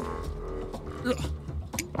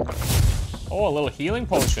 Oh, a little healing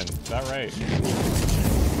potion. Is that right?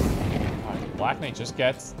 God, Black Knight just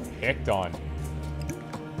gets picked on.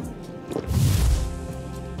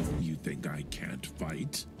 You think I can't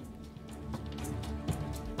fight?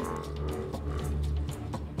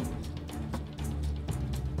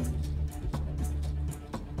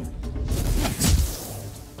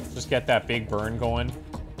 Just get that big burn going.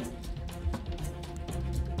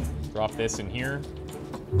 Drop this in here.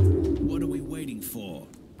 What are we waiting for?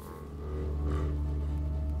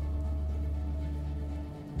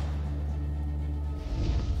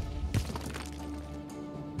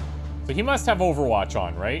 So he must have Overwatch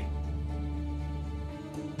on, right?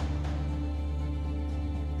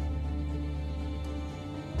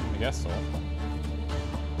 I guess so.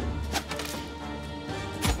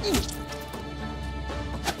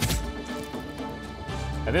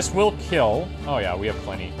 Now this will kill. Oh yeah, we have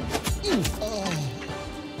plenty.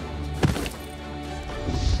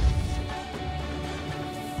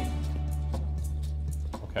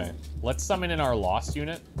 Okay, let's summon in our Lost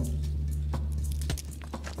unit.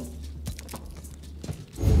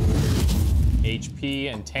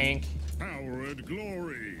 HP and tank. Power and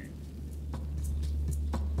glory.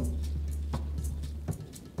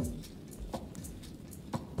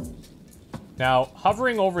 Now,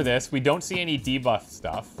 hovering over this, we don't see any debuff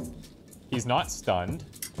stuff. He's not stunned.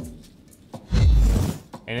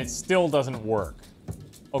 And it still doesn't work.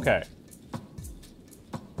 Okay.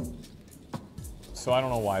 So I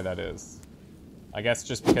don't know why that is. I guess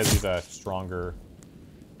just because he's a stronger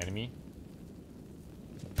enemy.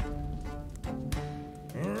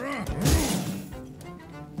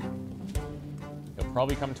 He'll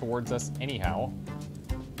probably come towards us anyhow.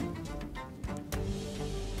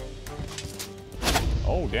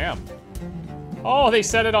 Oh, damn. Oh, they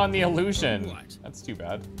set it on the illusion. What? That's too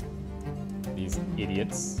bad. These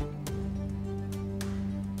idiots.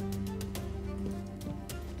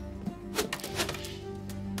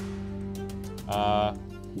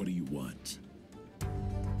 What do you want?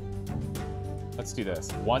 Let's do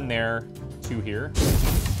this. 1 there, 2 here.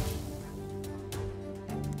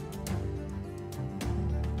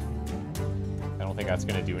 I don't think that's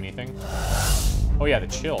gonna do anything. Oh yeah, the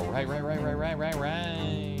chill. Right.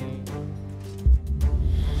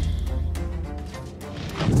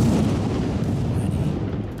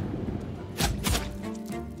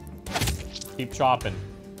 Keep chopping.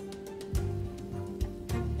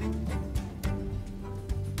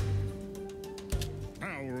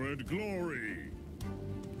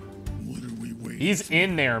 He's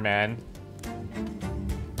in there, man.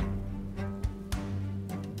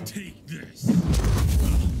 Take this.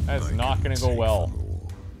 That's not gonna go well.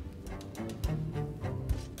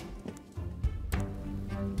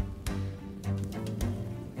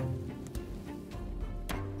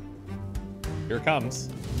 Here it comes.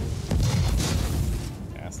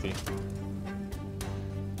 Nasty.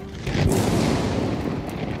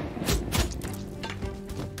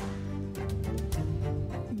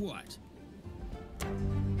 What?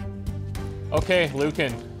 Okay,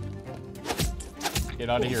 Lucan. Get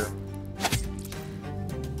out of here.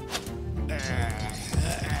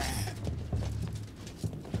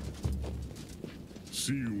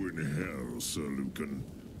 See you in hell, Sir Lucan.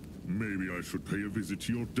 Maybe I should pay a visit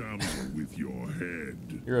to your damsel with your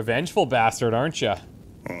head. You're a vengeful bastard, aren't you?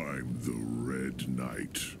 I'm the Red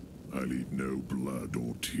Knight. I leave no blood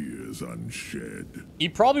or tears unshed. He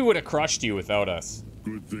probably would have crushed you without us.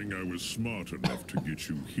 Good thing I was smart enough to get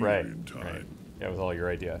you here Right, in time. right. That was all your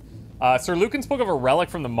idea. Sir Lucan spoke of a relic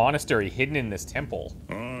from the monastery hidden in this temple.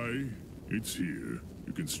 Aye, it's here.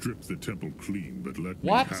 You can strip the temple clean, but let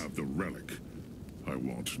What? me have the relic. I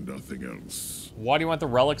want nothing else. Why do you want the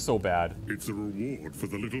relic so bad? It's a reward for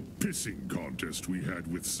the little pissing contest we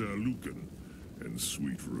had with Sir Lucan, and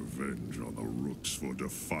sweet revenge on the rooks for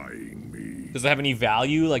defying me. Does it have any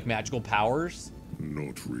value, like magical powers?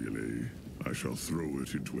 Not really. I shall throw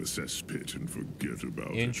it into a cesspit and forget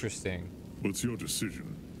about it. Interesting. What's your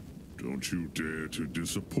decision? Don't you dare to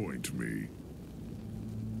disappoint me.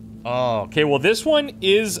 Oh, okay, well this one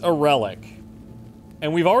is a relic.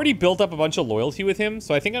 And we've already built up a bunch of loyalty with him,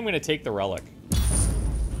 so I think I'm gonna take the relic.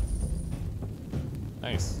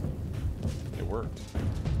 Nice. It worked.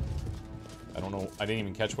 I don't know, I didn't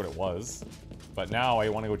even catch what it was. But now I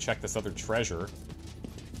want to go check this other treasure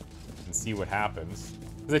and see what happens.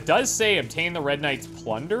 Because it does say obtain the Red Knight's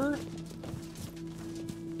plunder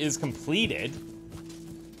is completed.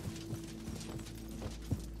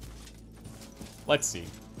 Let's see.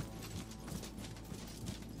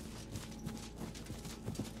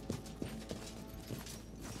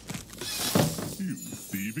 You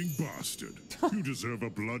thieving bastard. You deserve a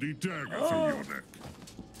bloody dagger through your neck.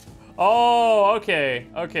 Oh, okay.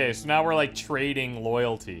 Okay, so now we're like trading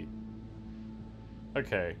loyalty.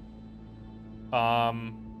 Okay.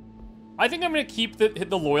 I think I'm gonna keep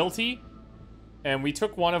the loyalty. And we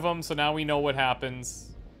took one of them, so now we know what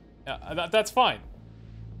happens. That's fine.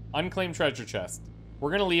 Unclaimed treasure chest. We're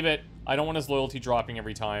gonna leave it. I don't want his loyalty dropping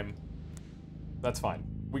every time. That's fine.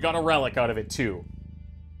 We got a relic out of it too.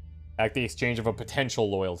 At the exchange of a potential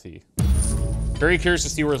loyalty. Very curious to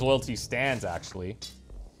see where his loyalty stands, actually.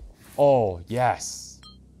 Oh, yes.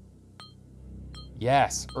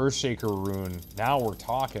 Yes, Earthshaker rune. Now we're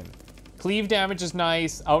talking. Cleave damage is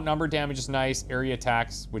nice. Outnumber damage is nice. Area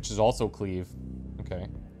attacks, which is also cleave. Okay.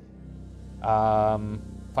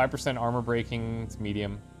 5% armor breaking. It's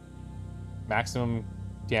medium. Maximum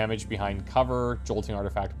damage behind cover. Jolting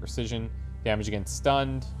artifact of precision. Damage against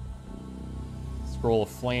stunned. Scroll of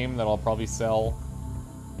flame that I'll probably sell.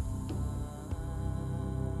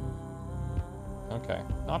 Okay,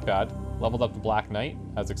 not bad. Leveled up to Black Knight,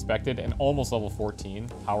 as expected, and almost level 14,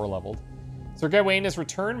 power leveled. Sir Gawain has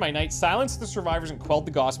returned. My knight silenced the survivors and quelled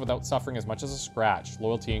the gossip without suffering as much as a scratch.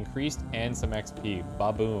 Loyalty increased and some XP.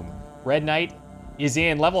 Ba-boom. Red Knight is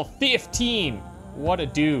in. Level 15. What a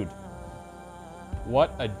dude.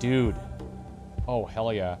 What a dude. Oh,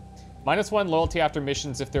 hell yeah. -1 loyalty after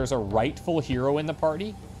missions if there's a rightful hero in the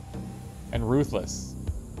party. And Ruthless.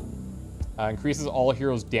 Increases all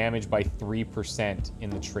heroes' damage by 3% in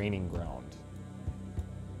the training ground.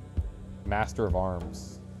 Master of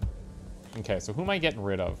Arms. Okay, so who am I getting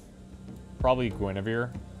rid of? Probably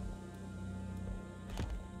Guinevere.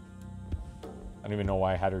 I don't even know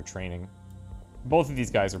why I had her training. Both of these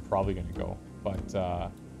guys are probably going to go, but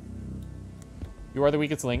you are the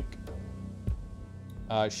weakest link.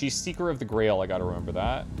 She's Seeker of the Grail, I gotta remember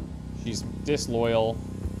that. She's disloyal.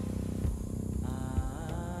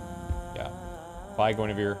 Yeah. Bye,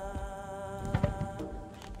 Guinevere.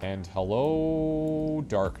 And hello,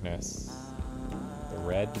 Darkness. The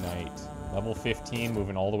Red Knight. Level 15,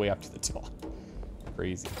 moving all the way up to the top.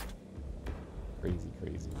 Crazy. Crazy,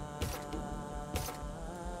 crazy.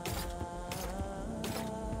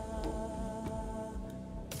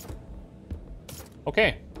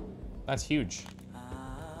 Okay. That's huge.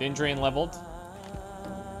 Dindrain leveled.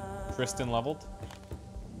 Tristan leveled.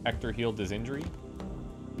 Hector healed his injury.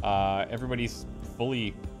 Everybody's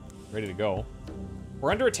fully ready to go. We're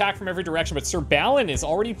under attack from every direction, but Sir Balin is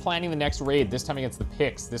already planning the next raid, this time against the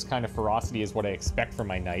Picts. This kind of ferocity is what I expect from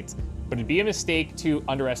my knights. But it'd be a mistake to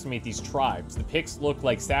underestimate these tribes. The Picts look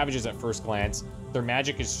like savages at first glance. Their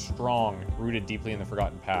magic is strong, rooted deeply in the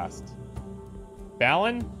forgotten past.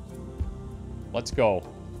 Balin, let's go.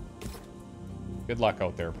 Good luck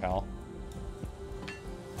out there, pal.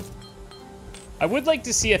 I would like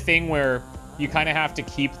to see a thing where you kind of have to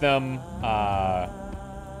keep them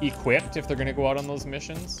equipped if they're going to go out on those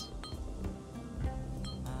missions.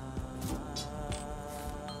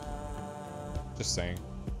 Just saying.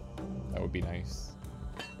 That would be nice.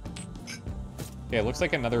 Okay, it looks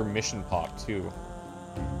like another mission pop, too.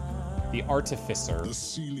 The Artificer. The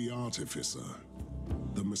Sealy Artificer.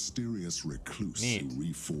 The mysterious recluse who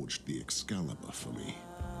reforged the Excalibur for me.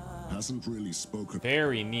 Hasn't really spoken.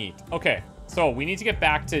 Very neat. Okay, so we need to get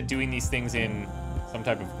back to doing these things in some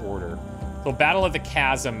type of order. So Battle of the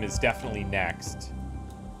Chasm is definitely next.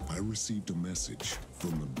 I received a message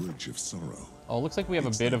from the Bridge of Sorrow. Oh, it looks like we have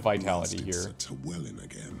a bit of vitality here.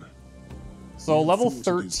 Again. So level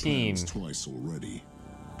 13. Twice already,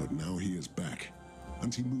 but now he is back,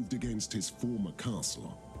 and he moved against his former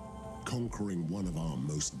castle, conquering one of our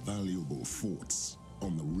most valuable forts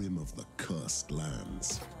on the rim of the Cursed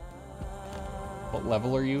Lands. What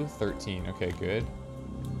level are you? 13. Okay, good.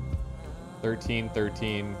 13,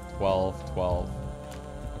 13, 12, 12.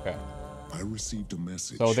 Okay. I received a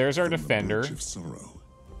message. So there's our from defender. The Bridge of Sorrow.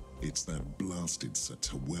 It's that blasted Sir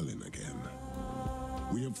Tywelin again.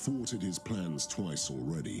 We have thwarted his plans twice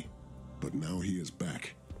already, but now he is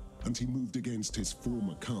back, and he moved against his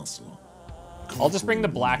former castle. I'll just bring the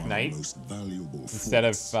Black Knight instead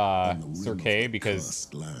of Sir Kay, because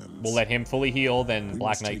we'll let him fully heal, then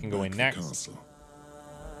Black Knight can go in next.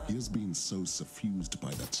 He has been so suffused by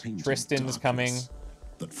the tainted Tristan's coming.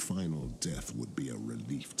 That final death would be a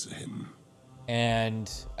relief to him.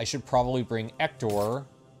 And I should probably bring Ector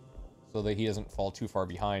so that he doesn't fall too far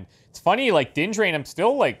behind. It's funny, like, Dindrain, I'm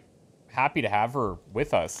still, like, happy to have her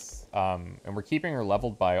with us. And we're keeping her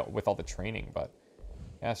leveled with all the training, but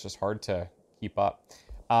yeah, it's just hard to keep up.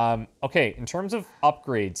 Okay, in terms of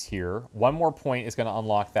upgrades here, one more point is going to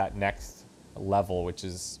unlock that next level, which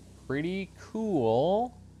is pretty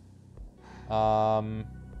cool.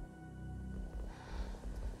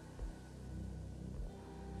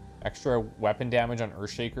 Extra weapon damage on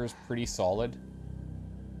Earthshaker is pretty solid.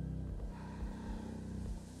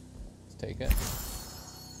 Let's take it.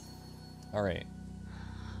 All right.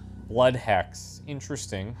 Blood Hex.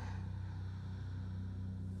 Interesting.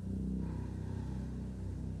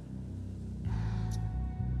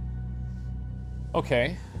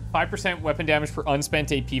 Okay. 5% weapon damage for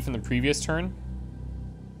unspent AP from the previous turn.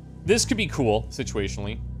 This could be cool,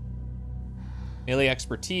 situationally. Melee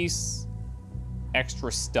expertise.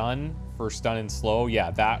 Extra stun for stun and slow.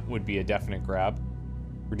 Yeah, that would be a definite grab.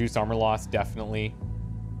 Reduced armor loss, definitely.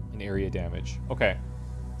 And area damage. Okay.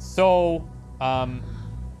 So, the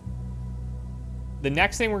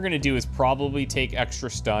next thing we're going to do is probably take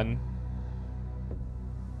extra stun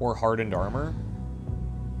or hardened armor.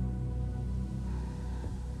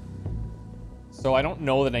 So I don't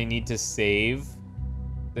know that I need to save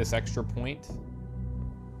this extra point.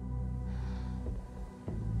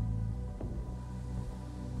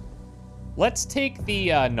 Let's take the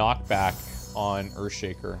knockback on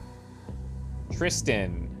Earthshaker.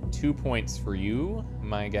 Tristan, 2 points for you,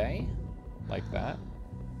 my guy. Like that.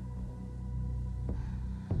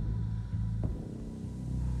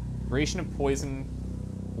 Duration of poison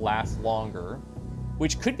lasts longer,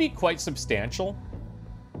 which could be quite substantial.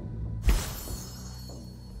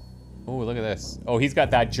 Oh, look at this. Oh, he's got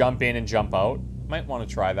that jump in and jump out. Might want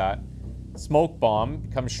to try that. Smoke Bomb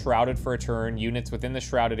becomes shrouded for a turn. Units within the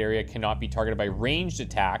shrouded area cannot be targeted by ranged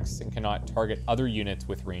attacks and cannot target other units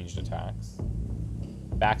with ranged attacks.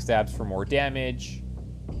 Backstabs for more damage.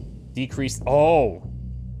 Decrease. Oh,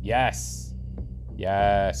 yes.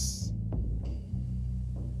 Yes.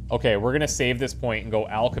 Okay, we're going to save this point and go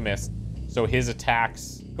Alchemist so his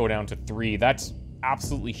attacks go down to 3. That's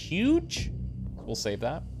absolutely huge. We'll save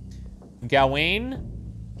that. Gawain,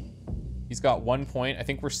 he's got 1 point. I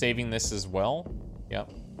think we're saving this as well.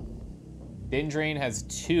 Yep. Dindrain has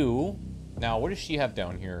 2. Now, what does she have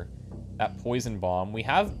down here? That poison bomb. We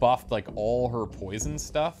have buffed, like, all her poison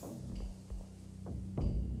stuff.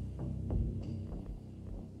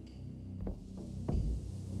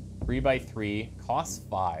 Three by 3, costs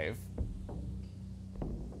 5.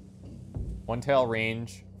 One tile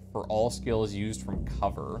range for all skills used from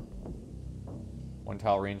cover. One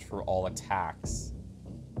tile range for all attacks.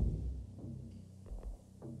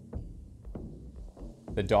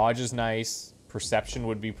 The dodge is nice. Perception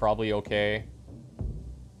would be probably okay.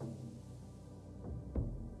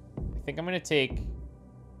 I think I'm going to take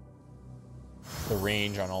the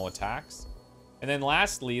range on all attacks. And then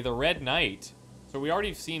lastly, the Red Knight. So we already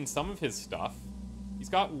have seen some of his stuff. He's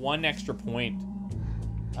got 1 extra point.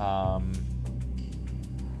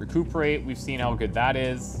 Recuperate, we've seen how good that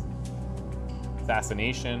is.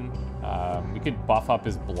 Assassination. We could buff up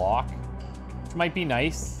his block, which might be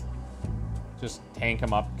nice. Just tank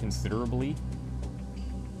him up considerably.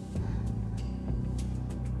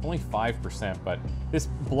 Only 5%, but this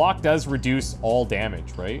block does reduce all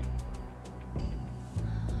damage, right?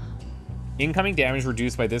 Incoming damage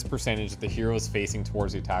reduced by this percentage that the hero is facing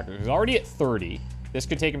towards the attacker. He's already at 30. This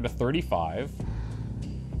could take him to 35.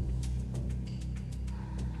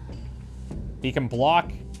 He can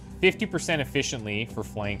block 50% efficiently for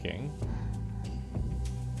flanking.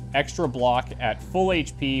 Extra block at full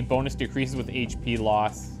HP. Bonus decreases with HP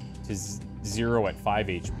loss to 0 at 5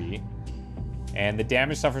 HP. And the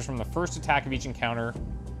damage suffers from the first attack of each encounter,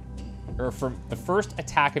 or from the first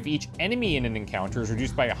attack of each enemy in an encounter is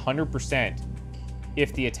reduced by 100%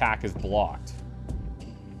 if the attack is blocked.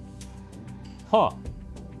 Huh.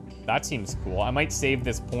 That seems cool. I might save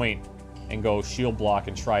this point and go shield block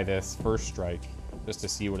and try this first strike just to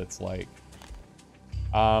see what it's like.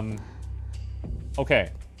 Okay.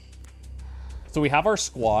 So we have our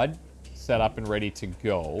squad set up and ready to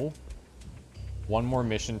go. One more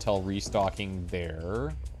mission till restocking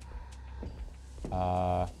there.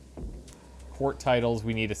 Court titles,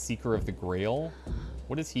 we need a Seeker of the Grail.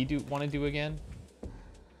 What does he want to do again?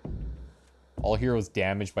 All heroes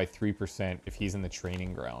damaged by 3% if he's in the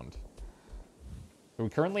training ground. So we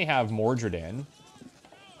currently have Mordredin.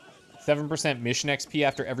 7% mission XP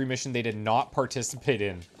after every mission they did not participate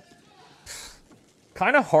in.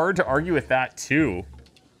 Kind of hard to argue with that too.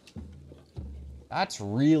 That's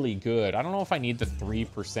really good. I don't know if I need the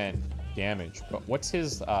 3% damage, but what's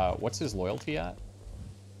his loyalty at?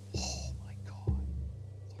 Oh my god.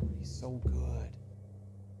 It's already so good.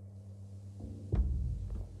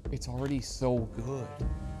 It's already so good.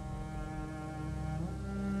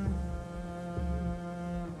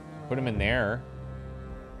 Put him in there.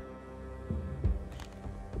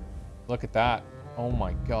 Look at that. Oh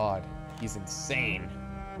my god. He's insane.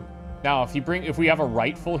 Now, if we have a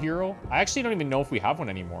rightful hero, I actually don't even know if we have one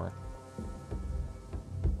anymore.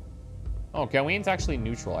 Oh, Gawain's actually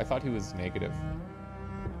neutral. I thought he was negative.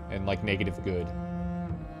 And like negative good.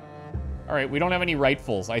 All right, we don't have any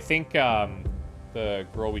rightfuls. I think the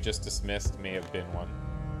girl we just dismissed may have been one.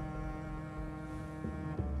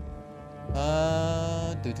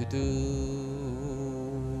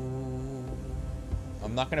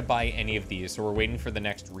 I'm not gonna buy any of these, so we're waiting for the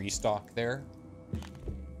next restock there.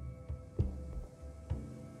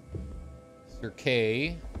 Sir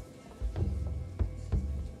K.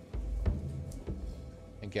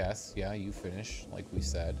 I guess, yeah, you finish, like we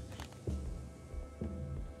said.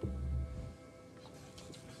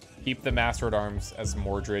 Keep the Master at Arms as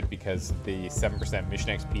Mordred because the 7% mission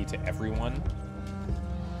XP to everyone.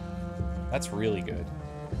 That's really good.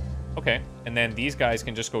 Okay, and then these guys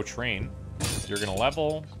can just go train. You're gonna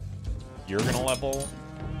level. You're gonna level.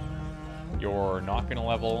 You're not gonna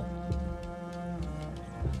level.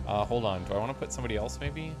 Hold on. Do I want to put somebody else,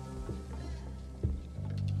 maybe?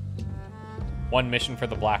 One mission for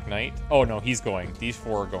the Black Knight. Oh, no, he's going. These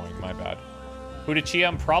 4 are going. My bad. Hudichia,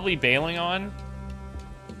 I'm probably bailing on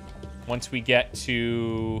once we get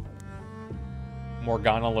to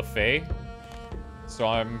Morgana Le Fay. So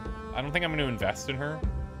I don't think I'm going to invest in her.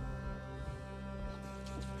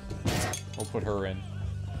 We'll put her in.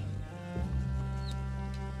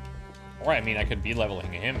 Or, I mean, I could be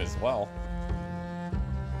leveling him as well.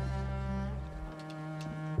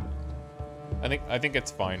 I think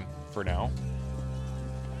it's fine for now.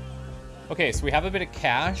 Okay, so we have a bit of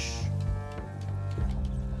cash.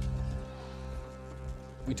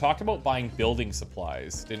 We talked about buying building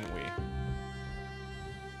supplies, didn't we?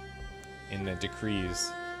 In the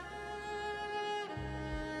decrees.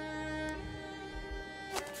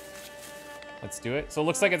 Let's do it. So it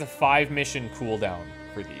looks like it's a 5 mission cooldown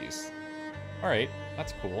for these. All right,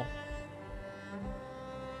 that's cool.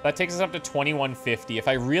 That takes us up to 2150. If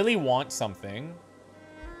I really want something,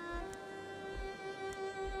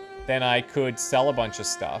 then I could sell a bunch of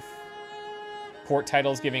stuff. Court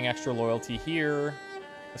titles giving extra loyalty here.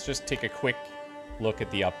 Let's just take a quick look at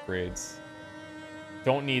the upgrades.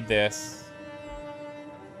 Don't need this.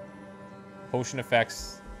 Potion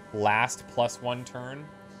effects last +1 turn.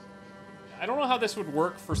 I don't know how this would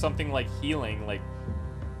work for something like healing. Like,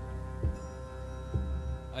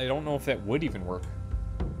 I don't know if that would even work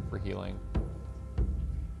for healing.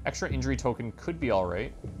 Extra injury token could be all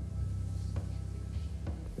right.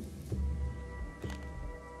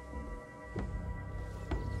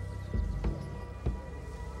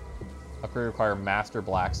 Upgrade require master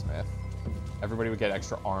blacksmith. Everybody would get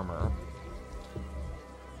extra armor.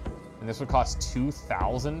 And this would cost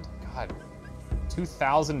 2,000? God,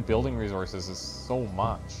 2,000 building resources is so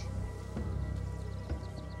much.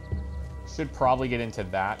 Should probably get into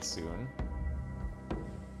that soon.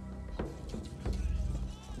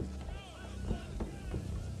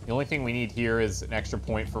 The only thing we need here is an extra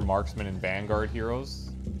point for marksman and vanguard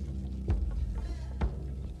heroes.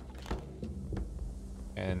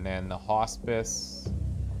 And then the hospice,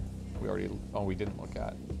 we already, oh, we didn't look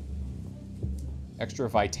at. Extra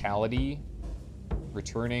vitality.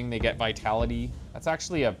 Returning, they get vitality. That's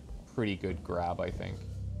actually a pretty good grab, I think.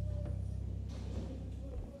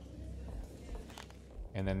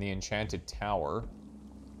 And then the enchanted tower.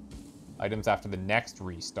 Items after the next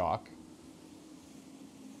restock.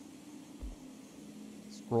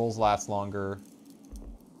 Scrolls last longer.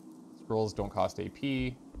 Scrolls don't cost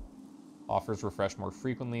AP. Offers refresh more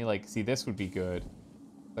frequently. Like, see, this would be good.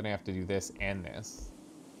 Then I have to do this and this.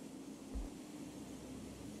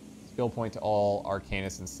 Skill point to all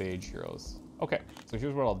Arcanist and Sage heroes. Okay, so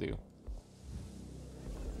here's what I'll do.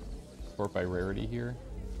 Sort by rarity here.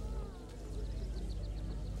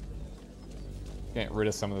 Get rid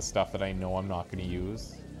of some of the stuff that I know I'm not going to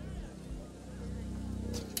use.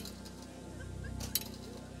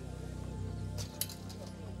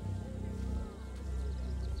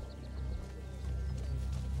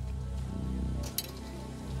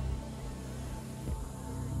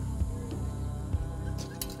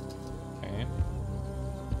 Okay.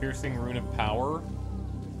 Piercing Rune of Power.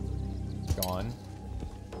 Gone.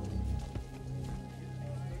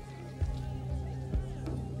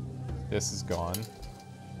 This is gone.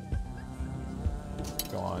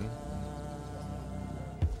 Gone.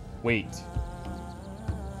 Wait.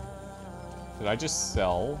 Did I just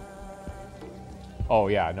sell? Oh,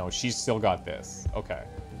 yeah, no, she's still got this. Okay.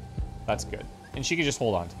 That's good. And she can just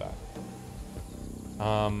hold on to that.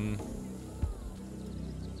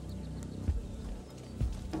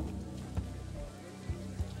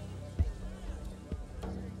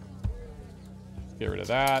 Get rid of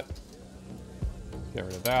that. Get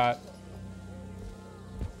rid of that.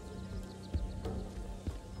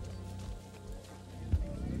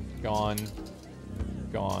 Gone.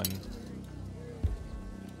 Gone.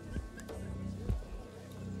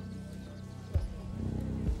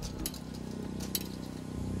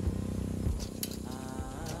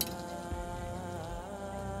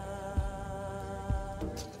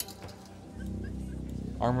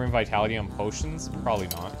 Armor and vitality on potions? Probably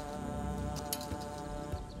not.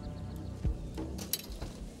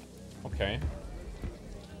 Okay.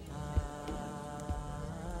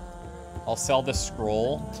 I'll sell this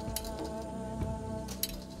scroll.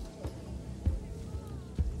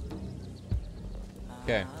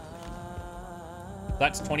 Okay.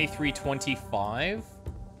 That's 2325.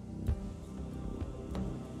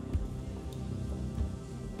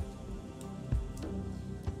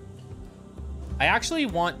 I actually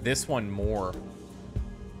want this one more.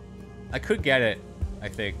 I could get it, I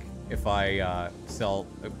think, if I sell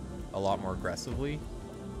a lot more aggressively.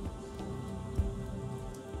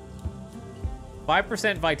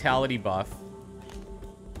 5% vitality buff.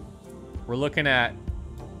 We're looking at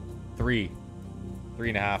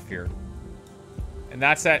 3.5 here. And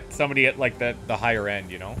that's at somebody at like the higher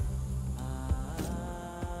end, you know?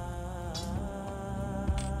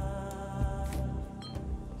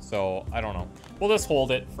 So, I don't know. We'll just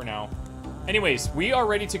hold it for now. Anyways, we are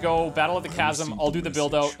ready to go. Battle of the Chasm. I'll do the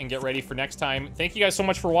build out and get ready for next time. Thank you guys so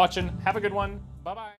much for watching. Have a good one. Bye-bye.